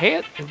into a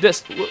hell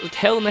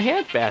in a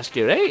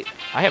handbasket, eh?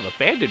 I have a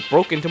bandit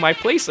broke into my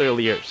place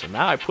earlier, so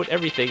now I put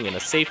everything in a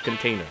safe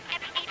container.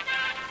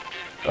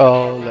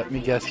 Oh, let me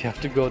guess, you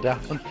have to go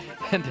down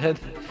and then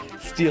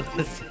steal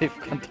the safe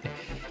container.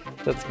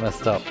 That's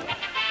messed up.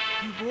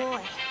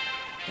 Boy.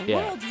 The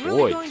Yeah, world's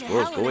really going this to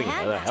world's hell in going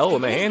a to hell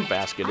in a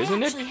handbasket, handbasket,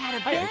 isn't I it? actually had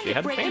a I actually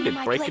had a bandit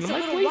bandit break into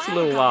my place a a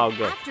little while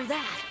ago. After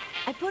that,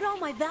 I put all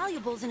my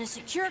valuables in a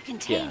secure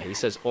container. Yeah, he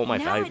says all my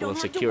Now I valuable don't in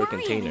have to secure worry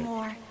container.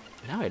 anymore.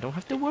 Now I don't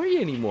have to worry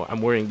anymore.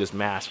 I'm wearing this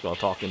mask while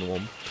talking to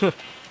him.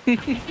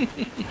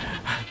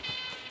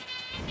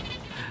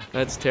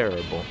 That's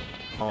terrible.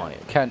 time.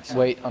 Can't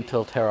wait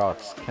until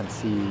Terox can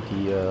see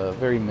the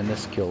very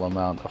minuscule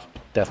amount of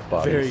death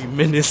bodies. Very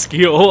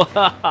minuscule.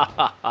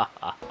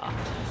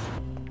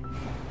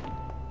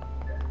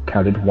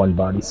 Counted 1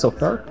 body so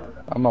far.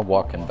 I'm not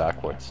walking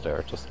backwards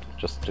there,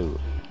 just to...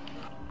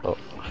 Oh.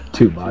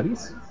 2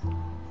 bodies.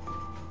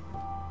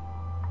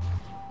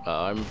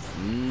 I'm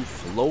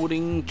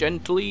floating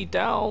gently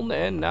down,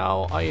 and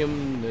now I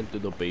am into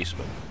the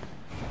basement.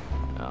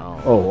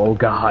 Now, Oh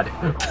god.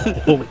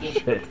 Holy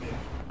shit.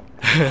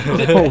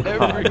 Oh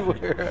god.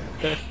 Everywhere.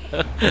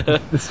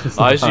 This was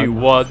I see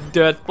not- 1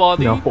 dead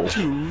body, No.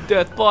 2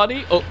 dead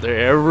body. Oh,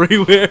 they're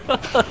everywhere.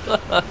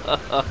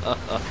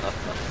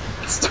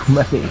 It's too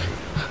many.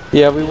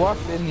 Yeah, we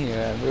walked in here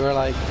and we were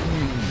like,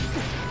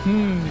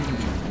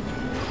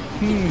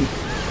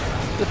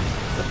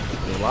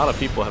 A lot of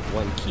people have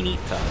one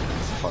Kinita in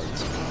these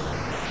parts.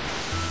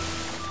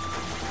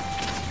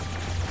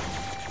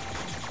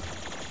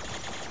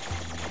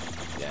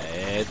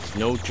 Yeah, it's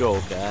no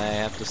joke,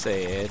 I have to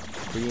say. It's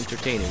pretty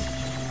entertaining.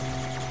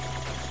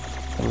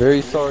 I'm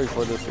very sorry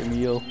for this,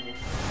 Emil.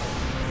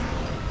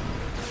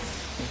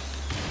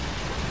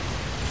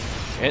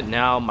 And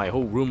now my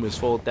whole room is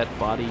full of dead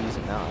bodies,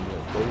 and now I'm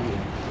gonna go and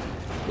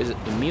visit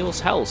Emil's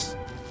house.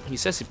 He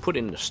says he put it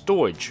in the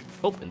storage.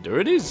 Oh, and there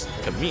it is.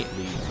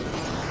 Conveniently.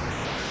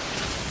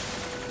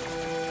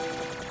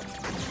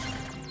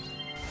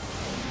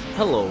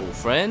 Hello,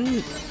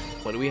 friend.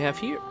 What do we have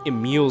here?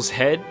 Emil's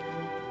head.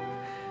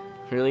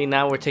 Really?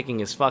 Now we're taking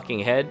his fucking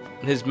head?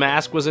 His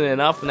mask wasn't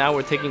enough, now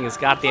we're taking his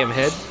goddamn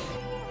head?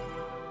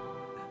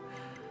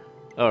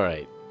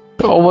 Alright.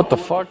 Oh, what the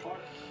fuck?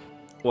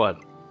 What?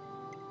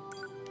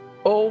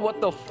 Oh, what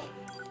the f...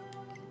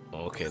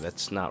 Okay,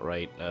 that's not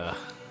right.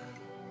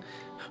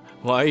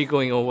 Why are you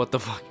going, oh, what the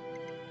fuck?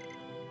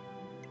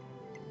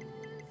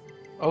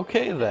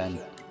 Okay, then.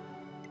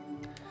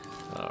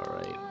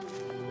 Alright.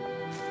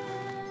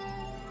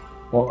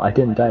 Well, I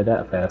didn't die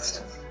that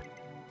fast.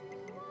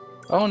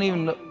 I don't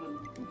even know...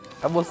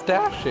 I was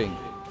dashing.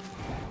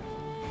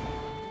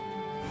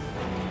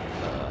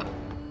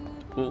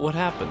 What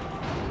happened?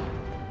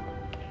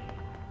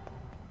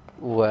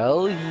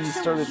 Well, he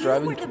started you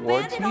driving were the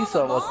towards bandit me, all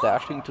so I was along?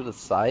 dashing to the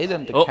side,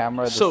 and the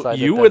camera decided so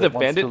you that were the it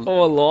wants bandit to...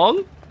 all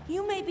along?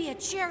 You may be a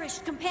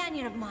cherished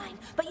companion of mine,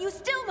 but you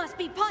still must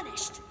be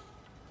punished.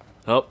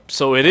 Oh,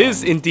 so it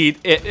is indeed.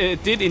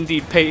 It did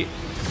indeed play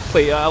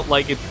out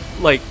like it,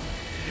 like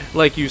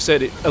you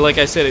said it, like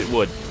I said it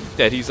would.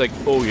 That he's like,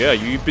 oh yeah,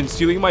 you've been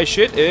stealing my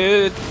shit.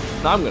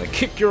 Now I'm gonna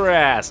kick your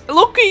ass.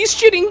 Look, he's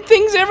shitting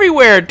things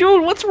everywhere,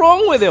 dude. What's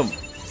wrong with him?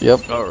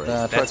 Yep. Alright,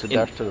 I tried that's to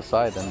dash to the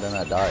side, and then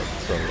I died.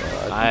 So I think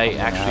I'm gonna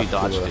actually have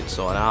dodged to, it,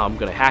 so now I'm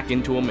gonna hack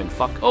into him and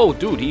fuck. Oh,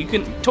 dude, he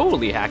can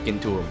totally hack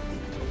into him.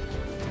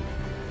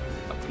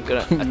 I'm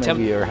gonna attempt.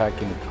 Maybe you're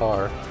hacking the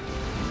car.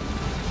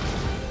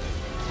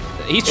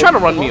 He's trying to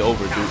run me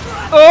over, dude.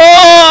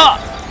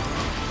 Oh!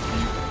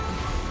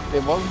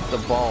 It wasn't the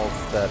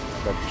balls that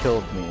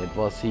killed me. It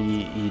was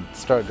he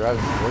started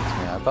driving towards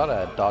me. I thought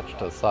I had dodged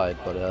to the side,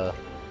 but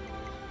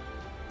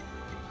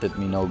did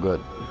me no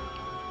good.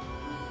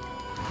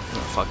 Oh,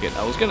 fuck it.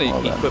 I was gonna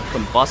Well, then. equip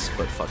Combust,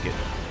 but fuck it.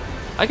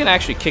 I can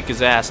actually kick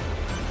his ass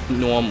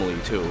normally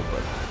too,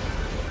 but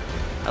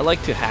I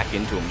like to hack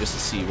into him just to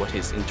see what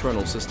his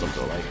internal systems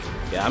are like.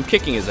 Yeah, I'm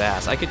kicking his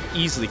ass. I could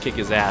easily kick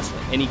his ass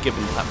at any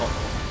given time. Oh,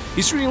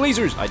 he's shooting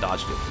lasers. I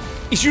dodged it.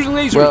 He's shooting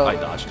lasers. Well, I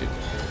dodged it.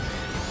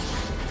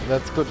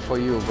 That's good for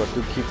you, but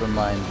do keep in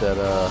mind that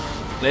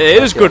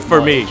It is good for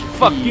more me. HP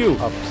Fuck you.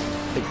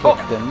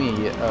 up than me.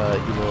 He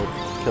will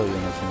kill you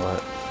in a single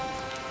hit.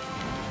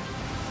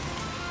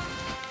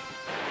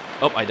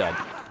 Oh, I died.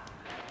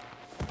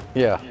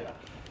 Yeah.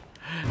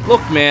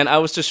 Look, man, I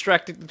was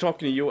distracted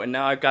talking to you, and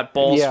now I've got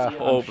balls Yeah,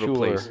 all over the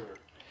place.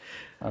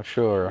 I'm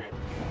sure.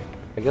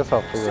 I guess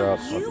I'll figure out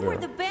So you what were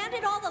we're the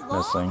bandit all along?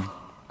 missing.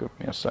 Give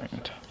me a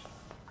second.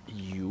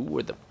 You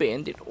were the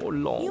bandit all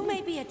along. You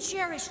may be a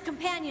cherished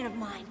companion of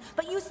mine,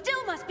 but you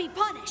still must be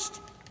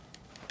punished.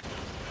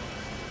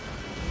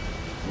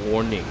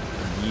 Warning,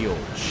 Emil.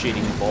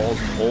 Shitting balls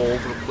all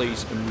over the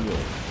place, Emil.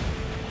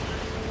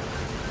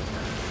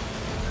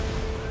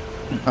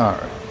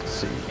 Alright, let's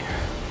see.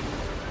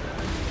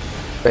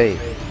 Babe,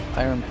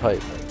 Iron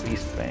Pipe,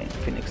 Beast Bane,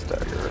 Phoenix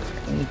Dagger,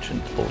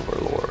 Ancient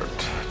Overlord,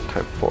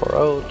 Type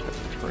 4 Type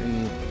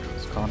 3,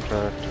 Trust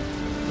Contract,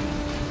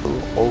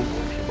 Blue Oak,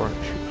 Pure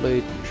Shoe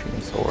Blade,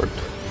 Machine Sword.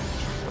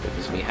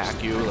 Let me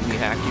hack you, let me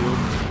hack you.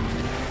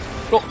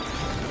 Oh!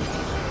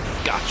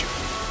 Got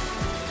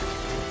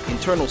you.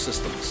 Internal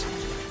systems.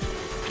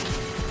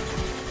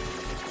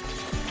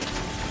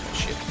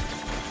 Shit.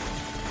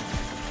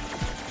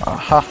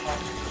 Aha!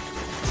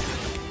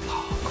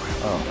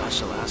 Oh gosh,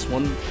 the last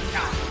one.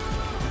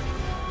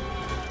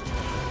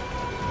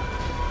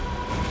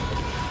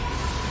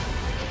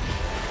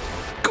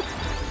 Go.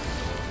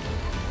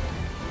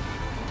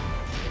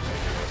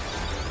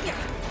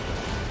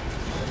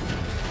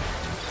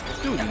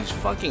 Dude, these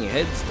fucking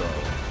heads though.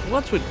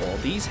 What's with all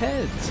these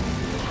heads?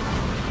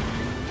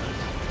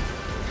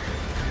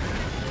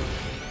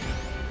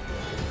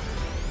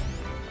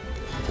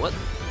 What?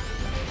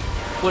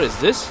 What is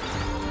this?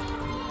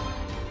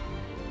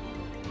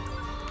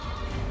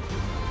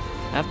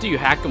 After you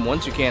hack him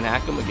once, you can't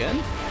hack him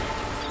again?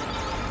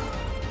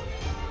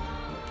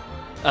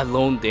 A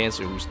lone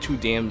dancer who's too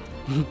damn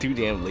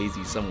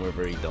lazy somewhere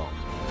very dull.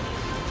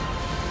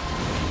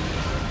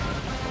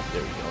 Oh,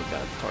 there we go,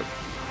 got a target.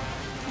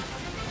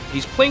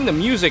 He's playing the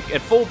music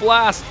at full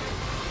blast!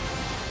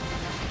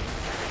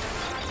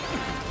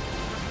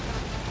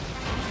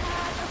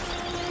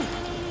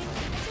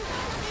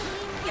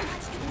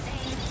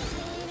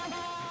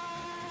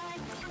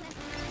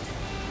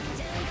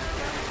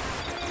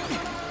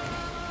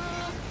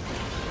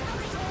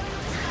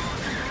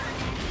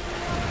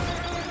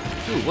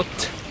 Dude, what?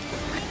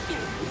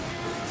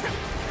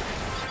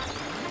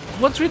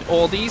 What's with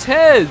all these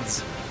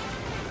heads?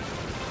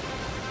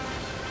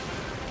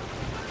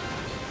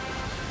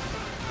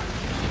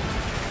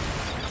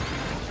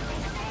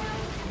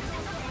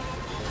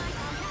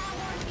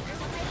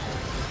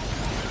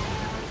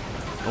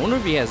 I wonder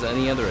if he has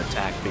any other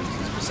attack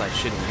phases besides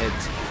shitting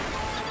heads.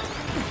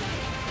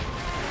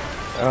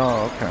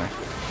 Oh, okay.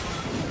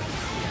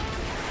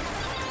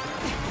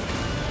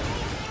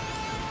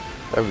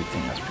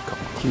 Everything has become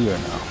clear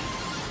now.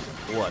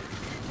 What?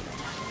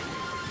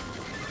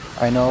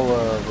 I know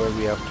where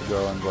we have to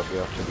go and what we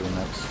have to do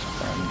next,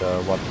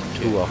 and what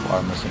 2 of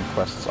our missing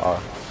quests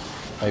are.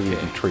 Maybe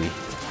even 3.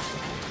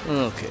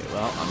 Okay,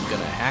 well, I'm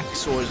gonna hack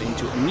swords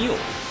into Emil.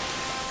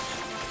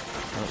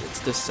 Oh, it's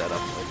this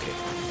setup. Okay,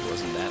 it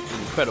wasn't that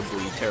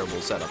incredibly terrible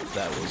setup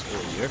that was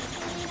earlier.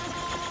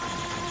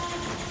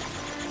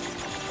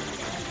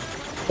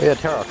 Oh yeah,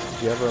 Terox,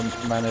 did you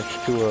ever manage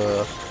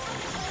to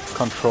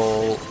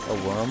control a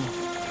worm?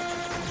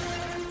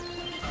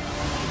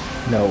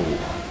 No.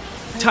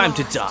 Time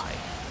to die.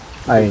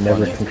 I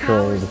never His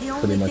controlled power's the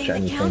only pretty much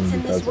thing that counts anything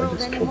in this because I world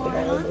just killed anymore,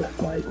 them all huh?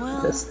 with my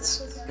Well,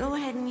 fists. Go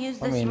ahead and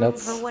use I this mean, room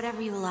that's for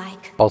whatever you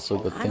like. also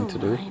a good I thing don't to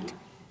do. mind.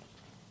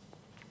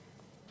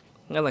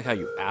 I like how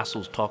you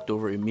assholes talked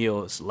over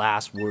Emil's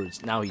last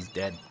words. Now he's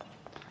dead.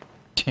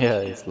 Yeah,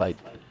 it's like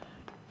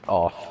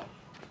off.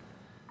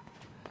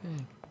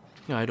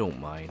 No, I don't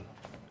mind.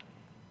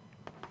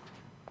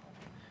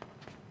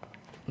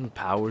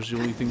 Power's the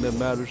only thing that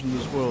matters in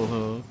this world,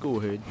 huh? Go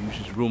ahead, use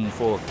this room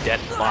full of dead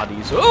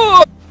bodies.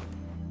 Oh!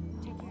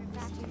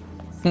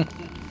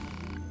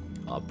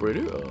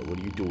 Operator, what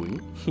are you doing?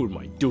 What am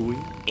I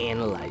doing?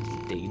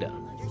 Analyzing data.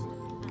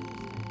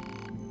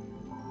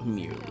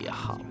 Merely a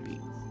hobby.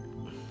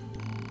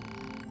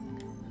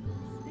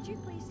 Could you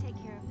please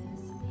take care of this?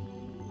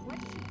 What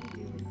should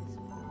we do with this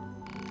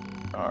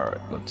one?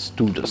 Alright, let's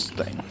do this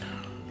thing.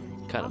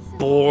 Kind of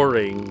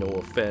boring, no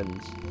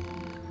offense.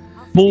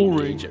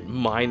 Boring.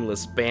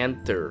 Mindless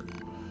banter.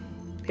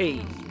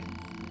 Hey,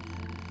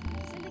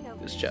 Sending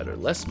over this chatter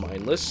less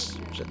mindless.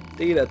 There's a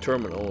data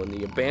terminal in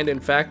the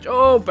abandoned factory.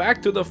 Oh,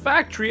 back to the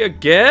factory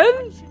again?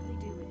 what should we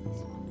do with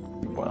this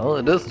one? Well,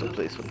 it is the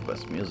place with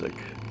best music.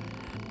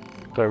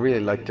 But I really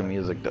like the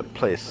music that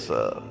plays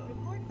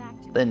Report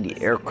back to in the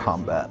air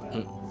combat.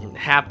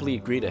 Happily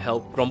agree to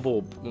help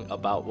grumble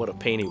about what a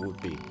pain it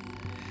would be.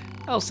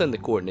 I'll send the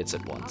coordinates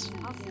at once.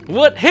 I'll send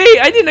What? Hey,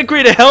 I didn't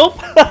agree to help!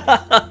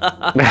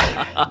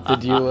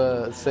 Did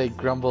you say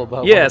grumble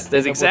about? Yes, what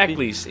that's a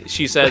exactly.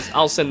 She says,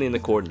 I'll send in the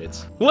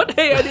coordinates. What?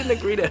 Hey, I didn't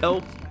agree to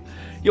help.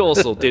 You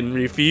also didn't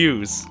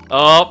refuse.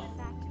 Oh,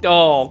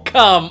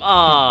 come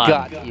on.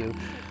 Got you.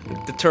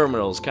 The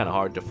terminal is kind of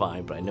hard to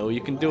find, but I know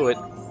you can do it.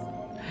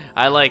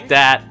 I like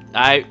that.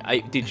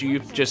 Did you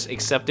just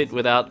accept it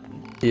without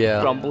Yeah.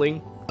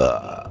 grumbling?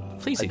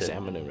 Please I did.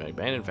 examine an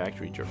abandoned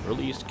factory at your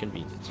earliest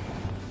convenience.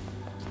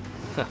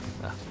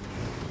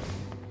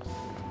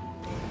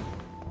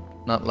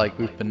 Not like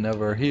we've been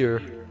never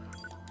here.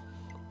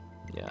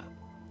 Yeah.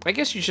 I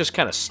guess she's just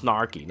kind of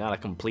snarky, not a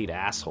complete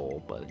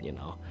asshole, but you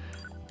know.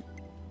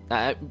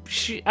 I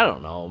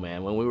don't know,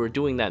 man. When we were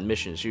doing that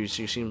mission, she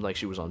seemed like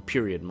she was on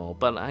period mode,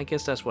 but I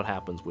guess that's what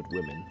happens with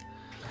women.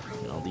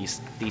 You know,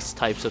 these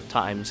types of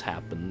times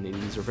happen.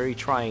 These are very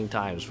trying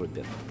times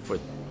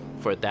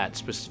for that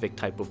specific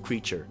type of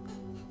creature.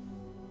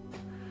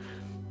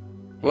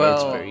 Well,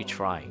 It's very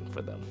trying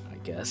for them, I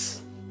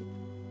guess.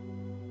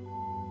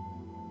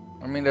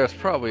 I mean, there's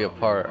probably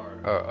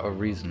a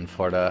reason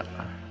for that.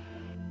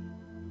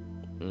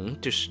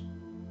 Just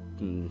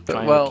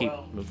trying well- to keep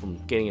him from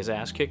getting his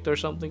ass kicked or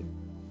something?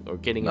 Or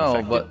getting No,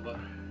 infected? but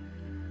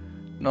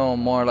no,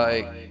 more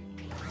like,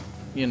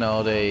 you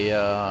know,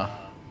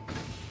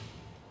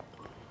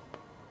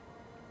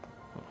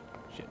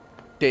 Shit.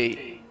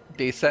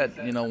 they said,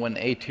 you know, when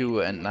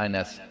A2 and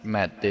 9S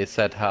met, they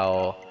said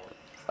how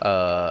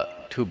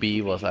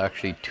 2B was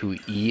actually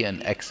 2E,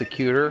 an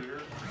executor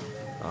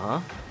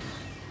Uh-huh.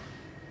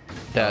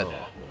 that Oh.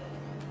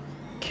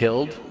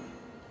 killed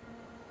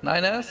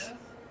 9S.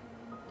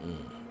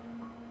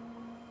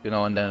 You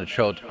know, and then it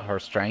showed her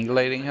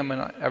strangulating him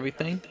and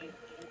everything.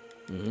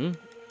 Mm-hmm.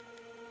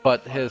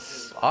 But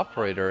his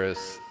operator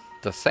is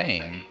the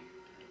same.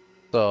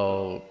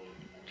 So,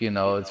 you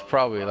know, it's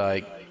probably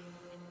like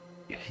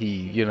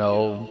he, you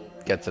know,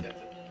 gets a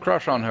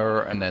crush on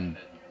her and then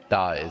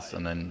dies,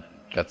 and then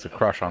gets a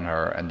crush on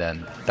her, and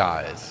then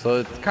dies. So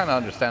it's kind of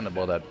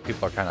understandable that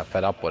people are kind of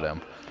fed up with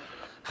him.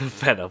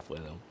 Fed up with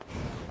him.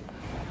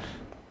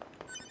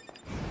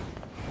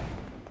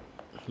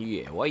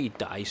 Yeah, why he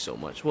die so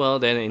much? Well,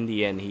 then in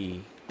the end,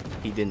 he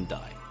didn't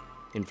die.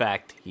 In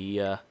fact,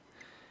 he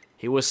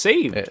was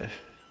saved.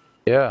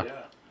 Yeah.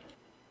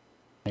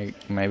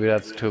 Maybe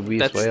that's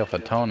 2B's way of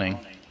atoning.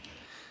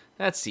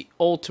 That's the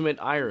ultimate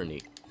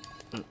irony.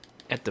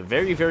 At the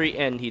very, very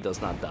end, he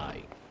does not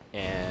die.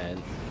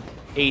 And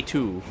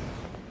A2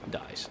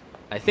 dies.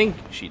 I think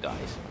she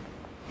dies.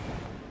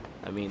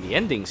 I mean, the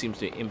ending seems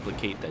to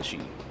implicate that she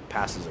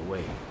passes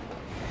away.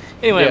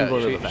 Anyway, Yeah, I'm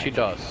going to the factory. she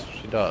does.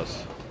 She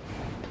does.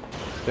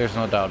 There's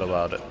no doubt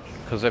about it.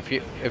 Because if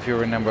you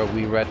remember,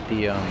 we read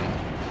the oh,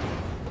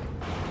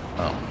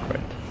 right.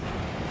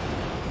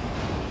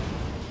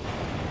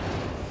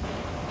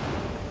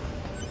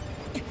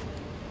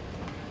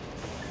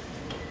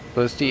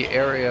 So is the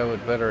area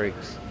with better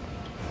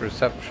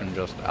reception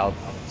just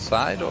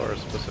outside or a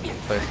specific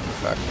place in the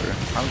factory?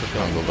 I'm just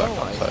gonna go back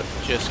outside.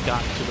 I just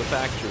got to the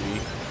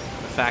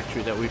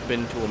factory that we've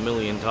been to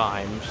 1,000,000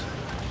 times.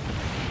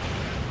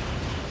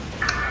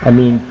 I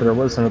mean, there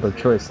was another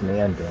choice in the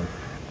ending.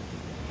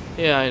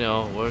 Yeah, I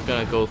know. We're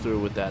gonna go through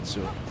with that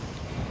soon.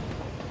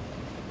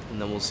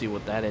 And then we'll see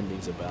what that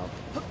ending's about.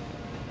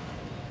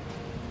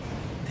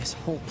 This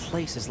whole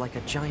place is like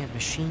a giant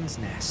machine's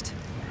nest.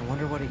 I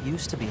wonder what it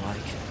used to be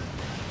like.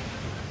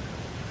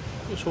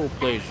 This whole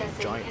place is a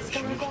Accessing giant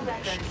historical machine's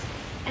nest. records.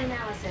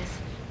 Analysis.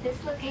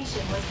 This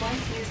location was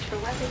once used for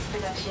weapons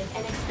production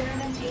and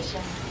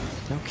experimentation.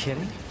 No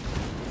kidding?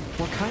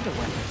 What kind of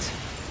weapons?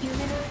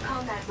 Humanoid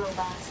combat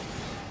robots.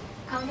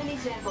 Common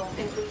examples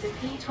include the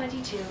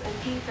P-22 and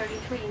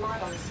P-33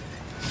 models.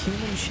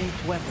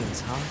 Human-shaped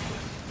weapons, huh?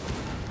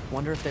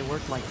 Wonder if they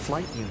work like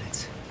flight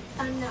units.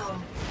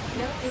 Unknown.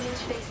 No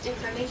image-based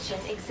information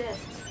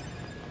exists.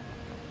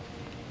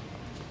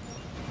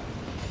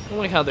 I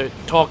like how they're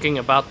talking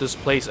about this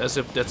place as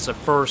if that's the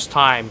first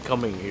time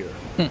coming here.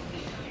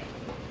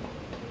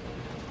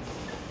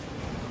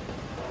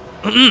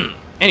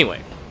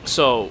 Anyway,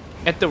 so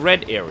at the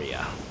red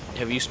area,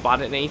 have you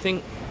spotted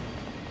anything?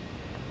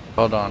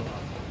 Hold on.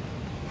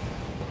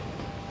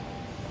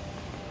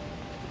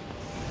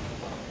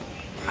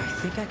 I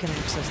think I can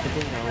access the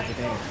data over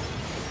there.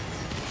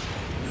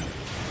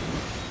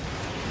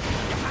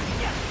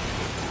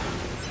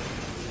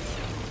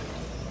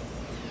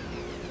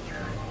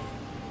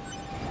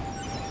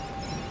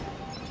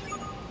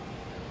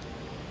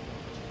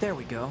 There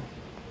we go.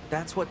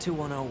 That's what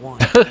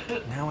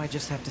 2101. Now I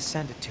just have to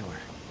send it to her.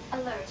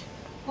 Alert.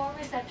 Poor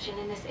reception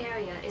in this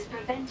area is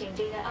preventing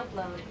data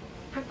upload.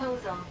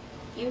 Proposal.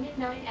 Unit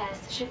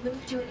 9S should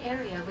move to an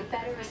area with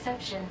better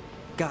reception.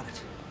 Got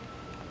it.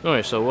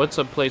 Alright, so what's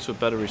a place with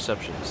better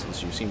reception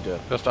since you seem to...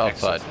 Just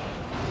outside.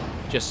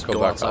 Just Go go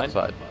back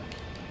outside?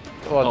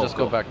 Well, Oh, just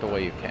go back the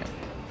way you came.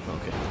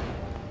 Okay.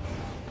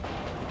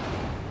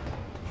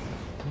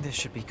 This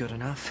should be good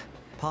enough.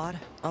 Pod,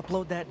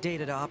 upload that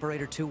data to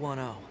Operator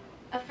 210.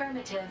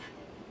 Affirmative.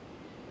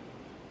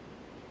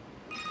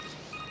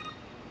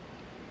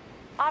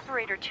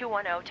 Operator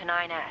 210 to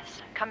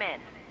 9S. Come in.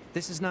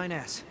 This is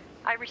 9S.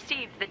 I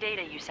received the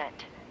data you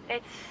sent.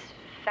 It's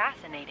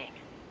fascinating.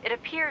 It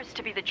appears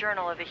to be the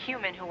journal of a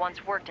human who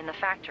once worked in the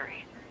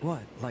factory.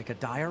 What, like a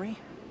diary?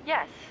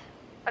 Yes.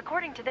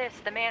 According to this,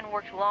 the man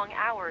worked long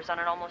hours on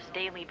an almost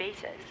daily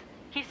basis.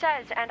 He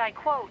says, and I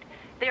quote,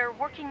 "They are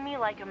working me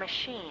like a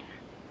machine.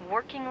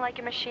 Working like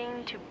a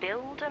machine to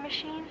build a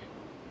machine?"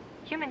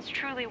 Humans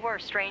truly were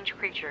strange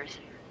creatures.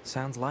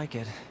 Sounds like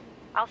it.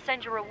 I'll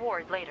send you a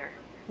reward later.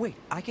 Wait,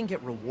 I can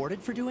get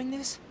rewarded for doing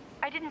this?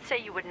 I didn't say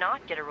you would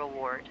not get a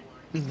reward.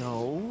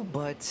 No,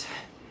 but...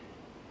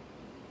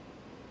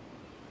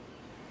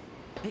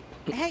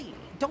 Hey,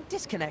 don't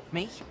disconnect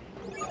me.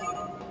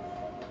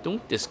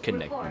 Don't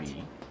disconnect Report.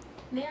 me.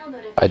 Mail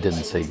I didn't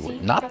notification say you would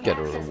received not from get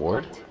a access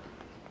reward.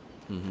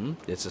 point.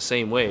 It's the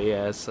same way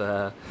as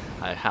how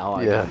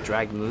I Yeah. got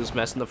dragged into this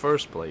mess in the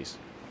first place.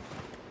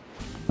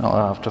 Now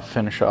I have to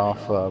finish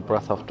off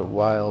Breath of the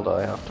Wild,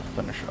 I have to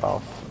finish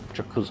off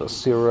Yakuza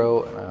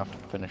 0, and I have to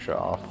finish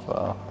off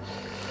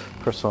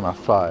Persona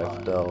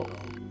 5, though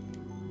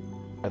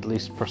at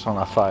least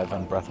Persona 5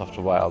 and Breath of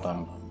the Wild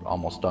I'm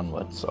almost done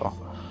with, so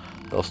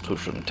those two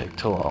shouldn't take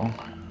too long.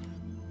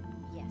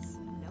 Yes,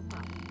 no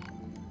problem.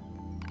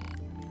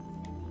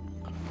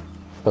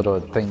 But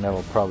the thing that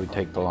will probably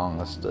take the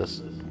longest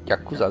is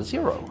Yakuza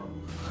 0.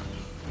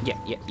 Yeah.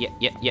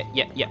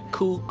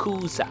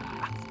 Kukuza.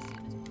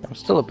 I'm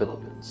still a bit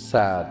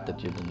sad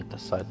that you didn't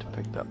decide to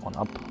pick that one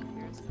up.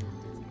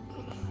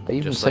 I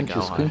even Just sent like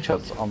you how I-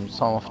 screenshots on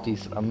some of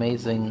these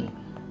amazing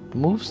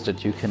moves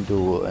that you can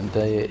do, and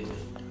they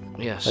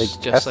Yes, like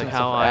just like essence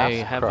how of I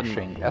ass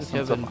crushing,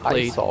 essence haven't of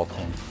played ice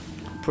salting.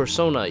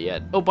 Persona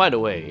yet. Oh, by the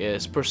way,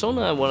 is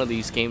Persona one of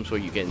these games where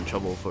you get in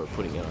trouble for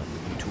putting it on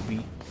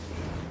YouTube?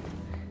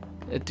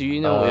 Do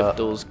you know if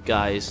those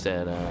guys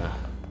that are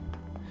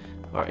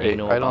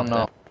anal I about don't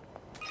know.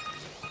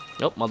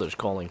 that? Oh, mother's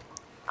calling.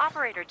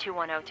 Operator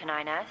 210 to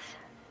 9S.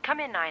 Come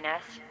in,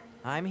 9S.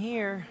 I'm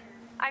here.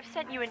 I've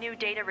sent you a new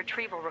data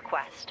retrieval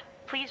request.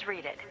 Please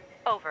read it.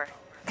 Over.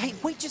 Hey,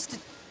 wait just a...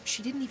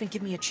 She didn't even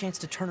give me a chance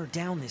to turn her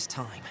down this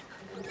time.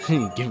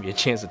 Give me a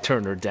chance to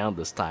turn her down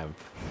this time.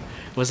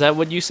 Was that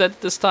what you said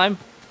this time?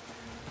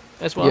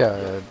 As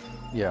well?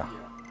 Yeah.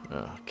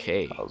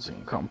 Okay.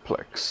 Housing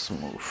complex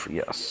move,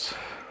 yes.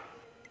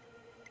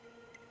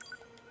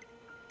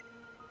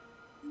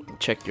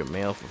 Check your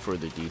mail for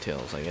further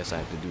details. I guess I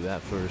have to do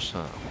that first,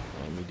 huh?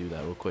 Let me do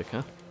that real quick,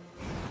 huh?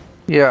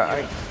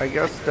 Yeah, I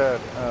guess that,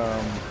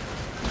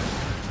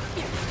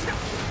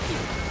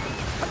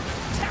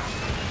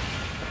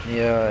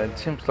 yeah, it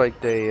seems like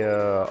they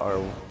are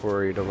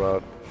worried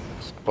about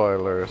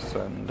spoilers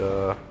and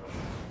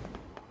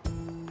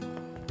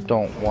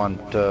don't want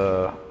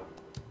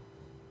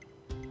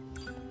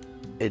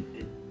it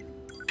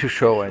to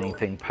show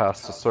anything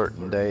past a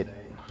certain date.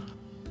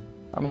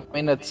 I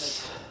mean,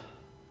 it's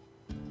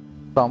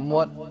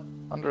somewhat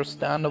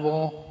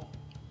understandable,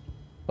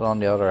 but on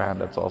the other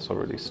hand, it's also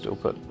really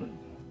stupid.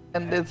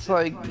 And it's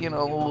like, you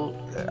know,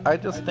 I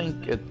just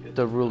think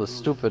the rule is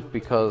stupid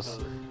because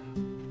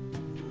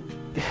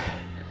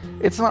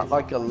it's not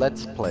like a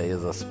Let's Play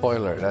is a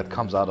spoiler that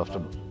comes out of the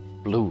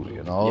blue,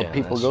 you know? Yeah,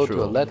 People that's go true.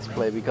 to a Let's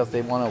Play because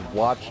they want to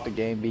watch the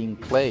game being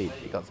played,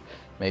 because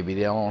maybe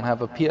they don't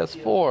have a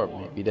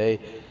PS4, maybe they,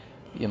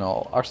 you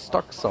know, are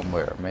stuck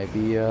somewhere, maybe,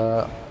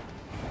 you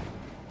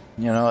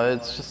know,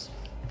 it's just,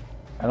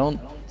 I don't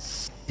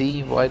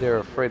see why they're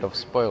afraid of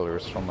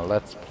spoilers from a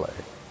Let's Play.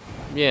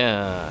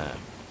 Yeah.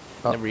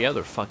 Every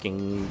other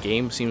fucking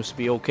game seems to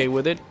be okay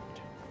with it.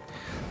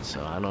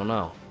 So I don't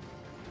know.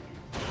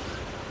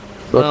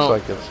 Looks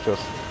like it's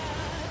just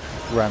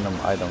random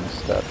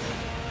items that,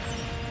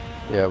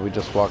 yeah, we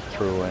just walk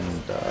through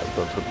and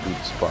go to loot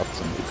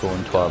spots and they go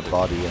into our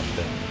body and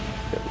then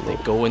get a They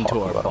little go into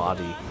talk our about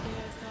it. body.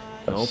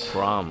 No That's-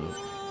 problem.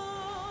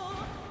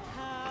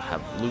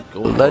 Have loot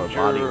go into our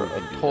body. Ledger, We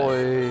can a do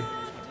toy,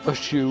 a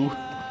shoe.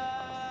 that.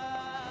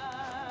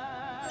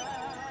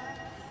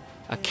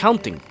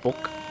 Accounting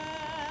book.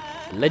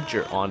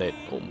 Ledger on it.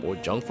 Oh, more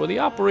junk for the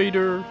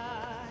operator.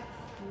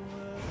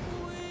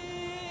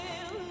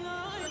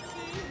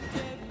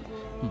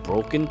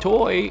 Broken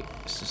toy.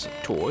 Is this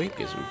a toy?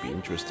 Guess we'd be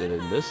interested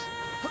in this.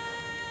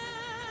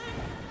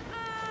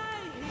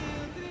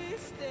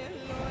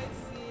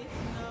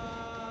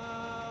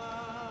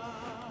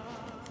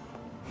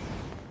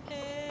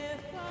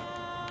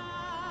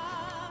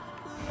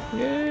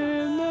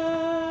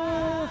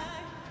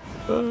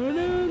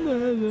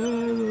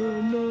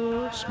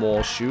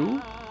 Small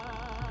shoe.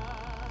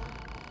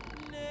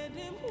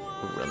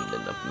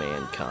 Remnant of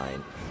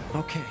mankind.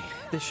 Okay,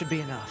 this should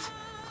be enough.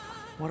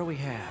 What do we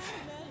have?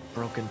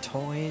 Broken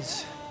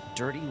toys,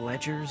 dirty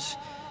ledgers,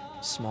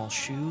 small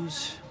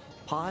shoes.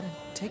 Pod,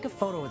 take a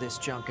photo of this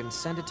junk and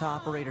send it to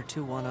Operator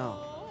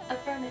 210.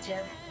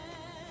 Affirmative.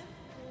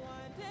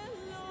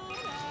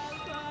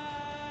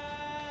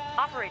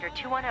 Operator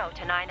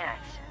 210 to 9S.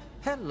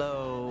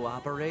 Hello,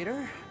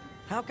 Operator.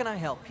 How can I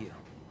help you?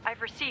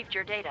 I've received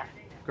your data.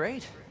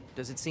 Great.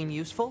 Does it seem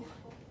useful?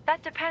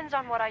 That depends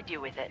on what I do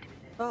with it.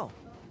 Oh,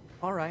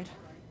 all right.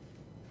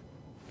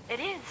 It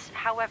is,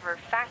 however,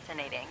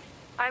 fascinating.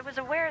 I was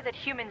aware that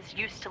humans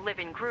used to live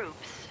in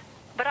groups,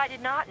 but I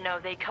did not know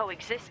they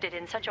coexisted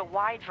in such a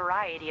wide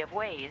variety of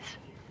ways.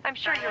 I'm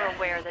sure you're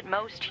aware that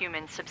most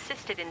humans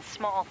subsisted in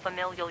small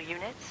familial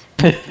units.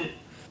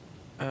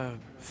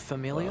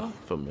 Familial? A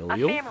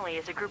Familial? family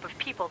is a group of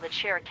people that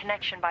share a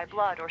connection by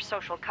blood or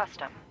social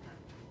custom.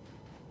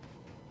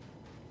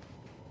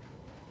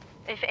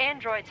 If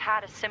androids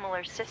had a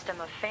similar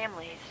system of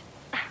families...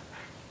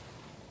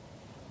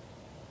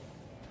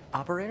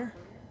 Operator?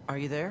 Are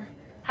you there?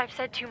 I've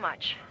said too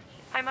much.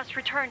 I must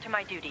return to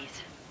my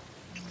duties.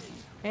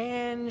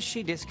 And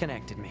she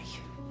disconnected me.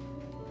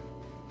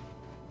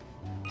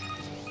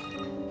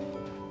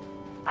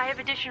 I have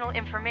additional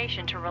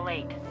information to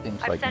relate.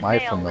 Seems I've like sent my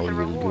mail with a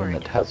familial reward.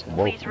 unit has Please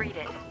woken. read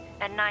it.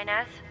 And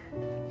 9S?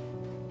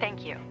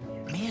 Thank you.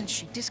 Man,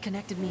 she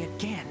disconnected me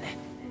again.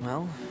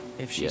 Well,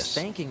 if she's Yes.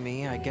 thanking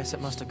me, I guess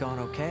it must have gone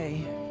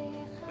okay.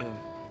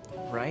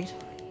 Right?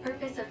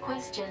 Purpose of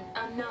question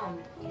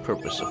unknown.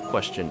 Purpose of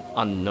question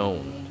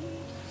unknown.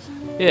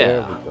 There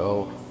Yeah. we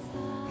go.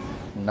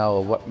 Now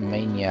what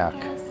maniac?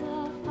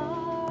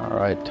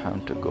 Alright,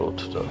 time to go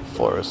to the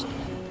forest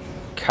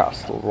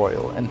castle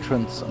royal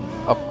entrance and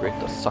upgrade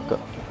the sucker.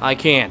 I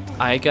can't.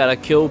 I gotta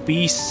kill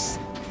beasts.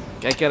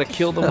 I gotta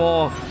kill them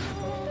all.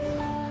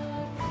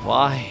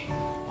 Why?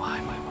 Why?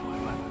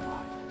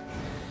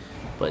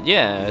 But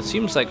yeah, it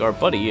seems like our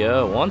buddy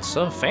wants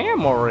a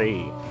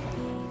family.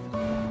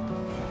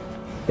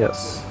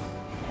 Yes.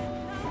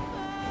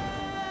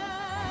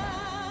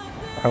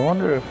 I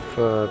wonder if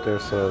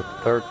there's a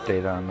third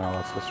data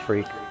analysis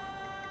freak.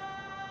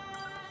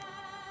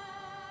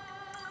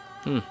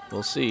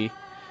 We'll see.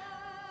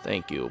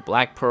 Thank you.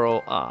 Black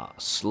Pearl,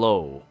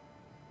 slow.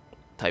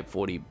 Type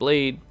 40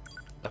 blade.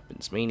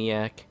 Weapons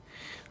maniac.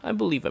 I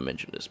believe I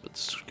mentioned this, but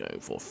this is going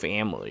for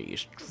family.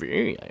 It's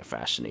very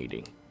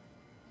fascinating.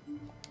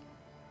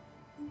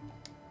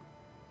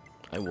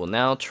 I will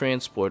now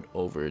transport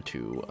over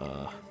to,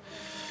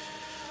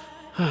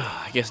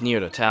 I guess near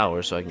the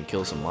tower so I can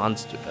kill some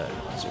monsters,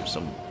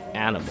 some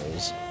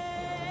animals.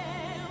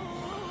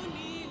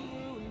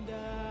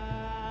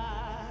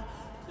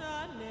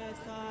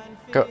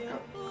 Go.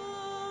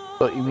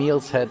 So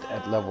Emil's head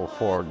at level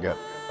 4 got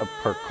a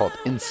perk called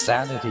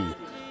Insanity.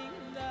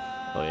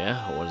 Oh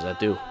yeah? What does that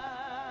do?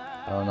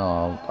 I don't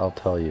know, I'll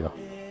tell you.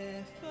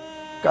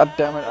 God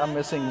damn it, I'm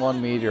missing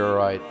one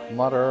meteorite.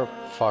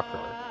 Motherfucker.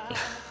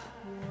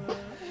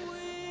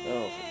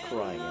 Oh, for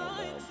crying out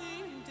loud.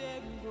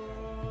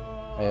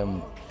 I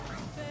am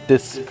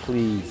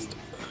displeased.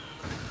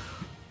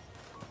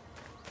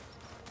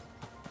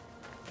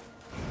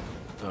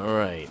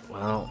 Alright,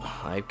 well,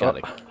 I've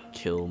gotta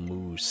kill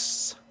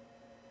Moose.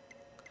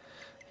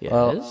 Yes?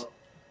 Well,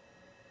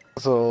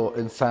 so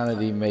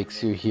Insanity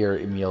makes you hear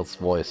Emil's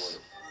voice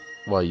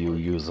while you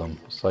use them.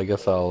 So I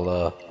guess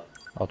I'll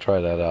try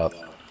that out.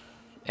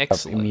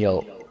 Excellent. Have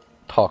Emil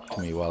talk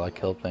to me while I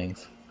kill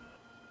things.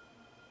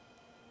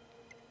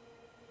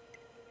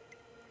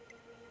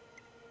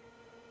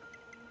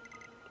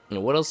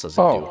 And what else does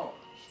it do?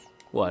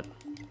 What?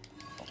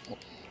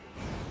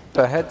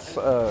 The heads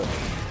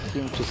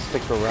seem to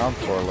stick around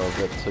for a little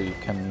bit, so you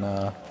can.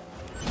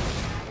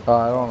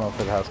 I don't know if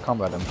it has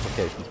combat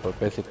implications, but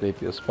basically,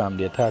 if you spam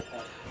the attack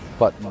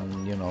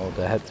button, you know,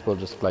 the heads will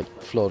just like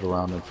float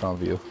around in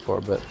front of you for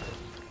a bit.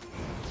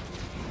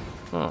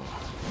 Oh.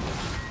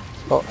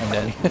 Oh, and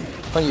then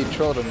when you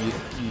throw them,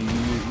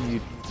 you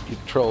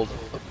trolled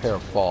a pair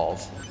of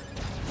balls.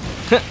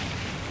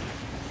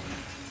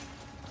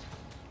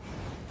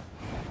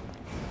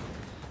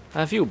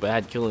 I feel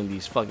bad killing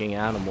these fucking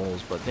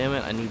animals, but damn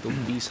it, I need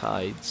these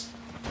hides.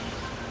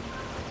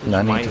 And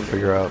I need to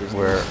figure out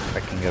where I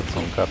can get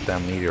some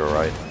goddamn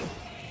meteorite.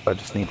 I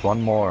just need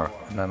one more,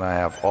 and then I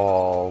have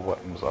all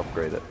weapons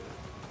upgraded.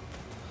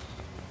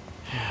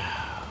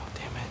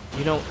 Damn it.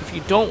 You know, if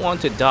you don't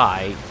want to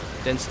die,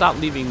 then stop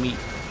leaving me.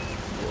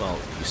 Well,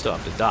 you still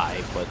have to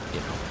die, but, you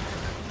know,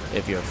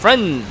 if your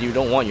friend, you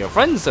don't want your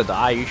friends to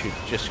die, you should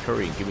just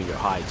hurry and give me your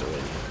hides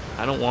already.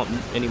 I don't want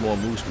any more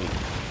moose meat.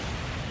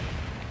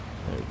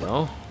 There we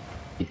go.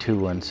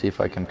 E2 and see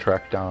if I can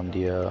track down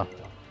the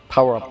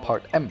power up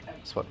part M.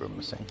 That's what we're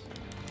missing.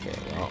 Okay,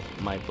 well,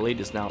 my blade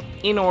is now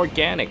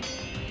inorganic.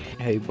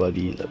 Hey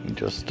buddy, let me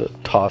just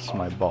toss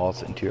my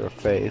balls into your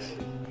face.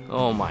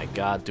 Oh my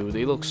god, dude,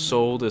 they look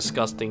so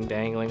disgusting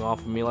dangling off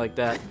of me like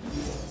that.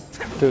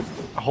 Dude,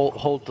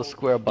 hold the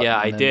square button. Yeah,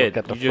 I and did.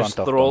 Look at the You just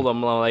front throw of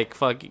them. them like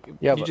fuck.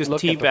 Yeah, you but just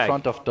look at the teabag.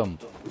 front of them.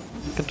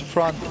 Look at the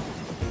front.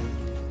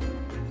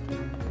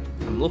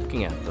 I'm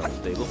looking at them.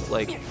 They look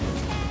like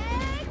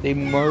They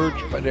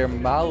merge by their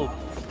mouth.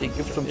 They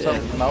give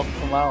themselves mouth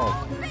to mouth.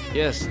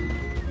 yes.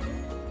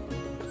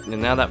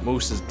 And now that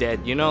moose is dead.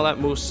 You know that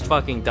moose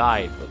fucking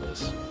died for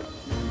this.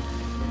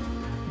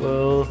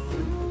 Well.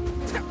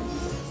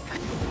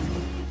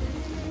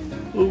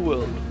 Oh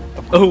well.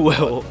 Oh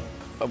well.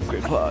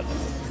 Upgrade pod.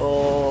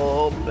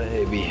 Oh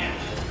baby.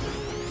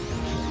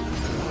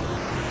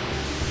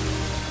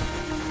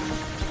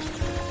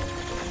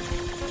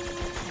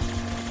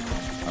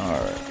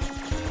 Alright.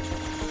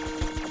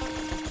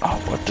 Oh,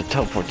 what? The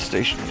teleport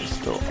station is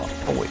still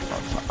off. Oh wait, no,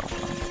 it's not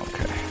offline.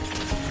 Okay.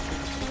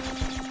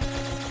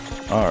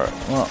 Alright,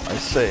 well, I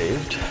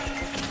saved.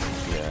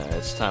 Yeah,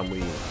 it's time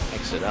we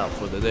exit out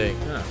for the day.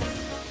 Yeah.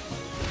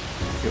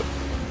 Yep.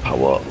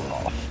 Power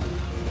off.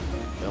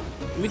 Yep.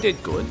 We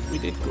did good. We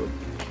did good.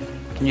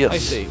 Yes. I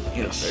saved.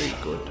 Yes. Very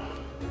good.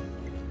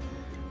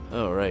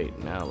 Alright,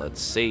 now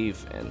let's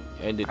save and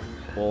end it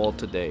all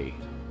today.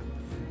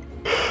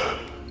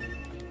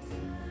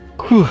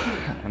 Whew.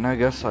 And I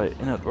guess I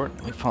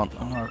inadvertently found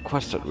another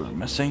quest that we were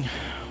missing,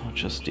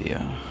 which is the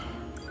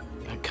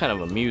Kind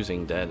of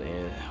amusing that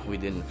we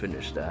didn't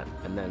finish that,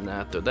 and then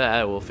after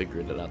that we'll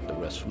figure it out the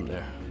rest from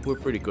there. We're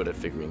pretty good at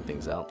figuring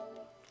things out.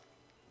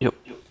 Yep.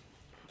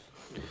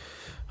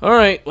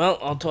 Alright, well,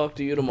 I'll talk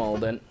to you tomorrow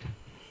then.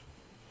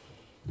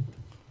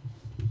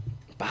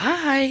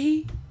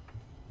 Bye!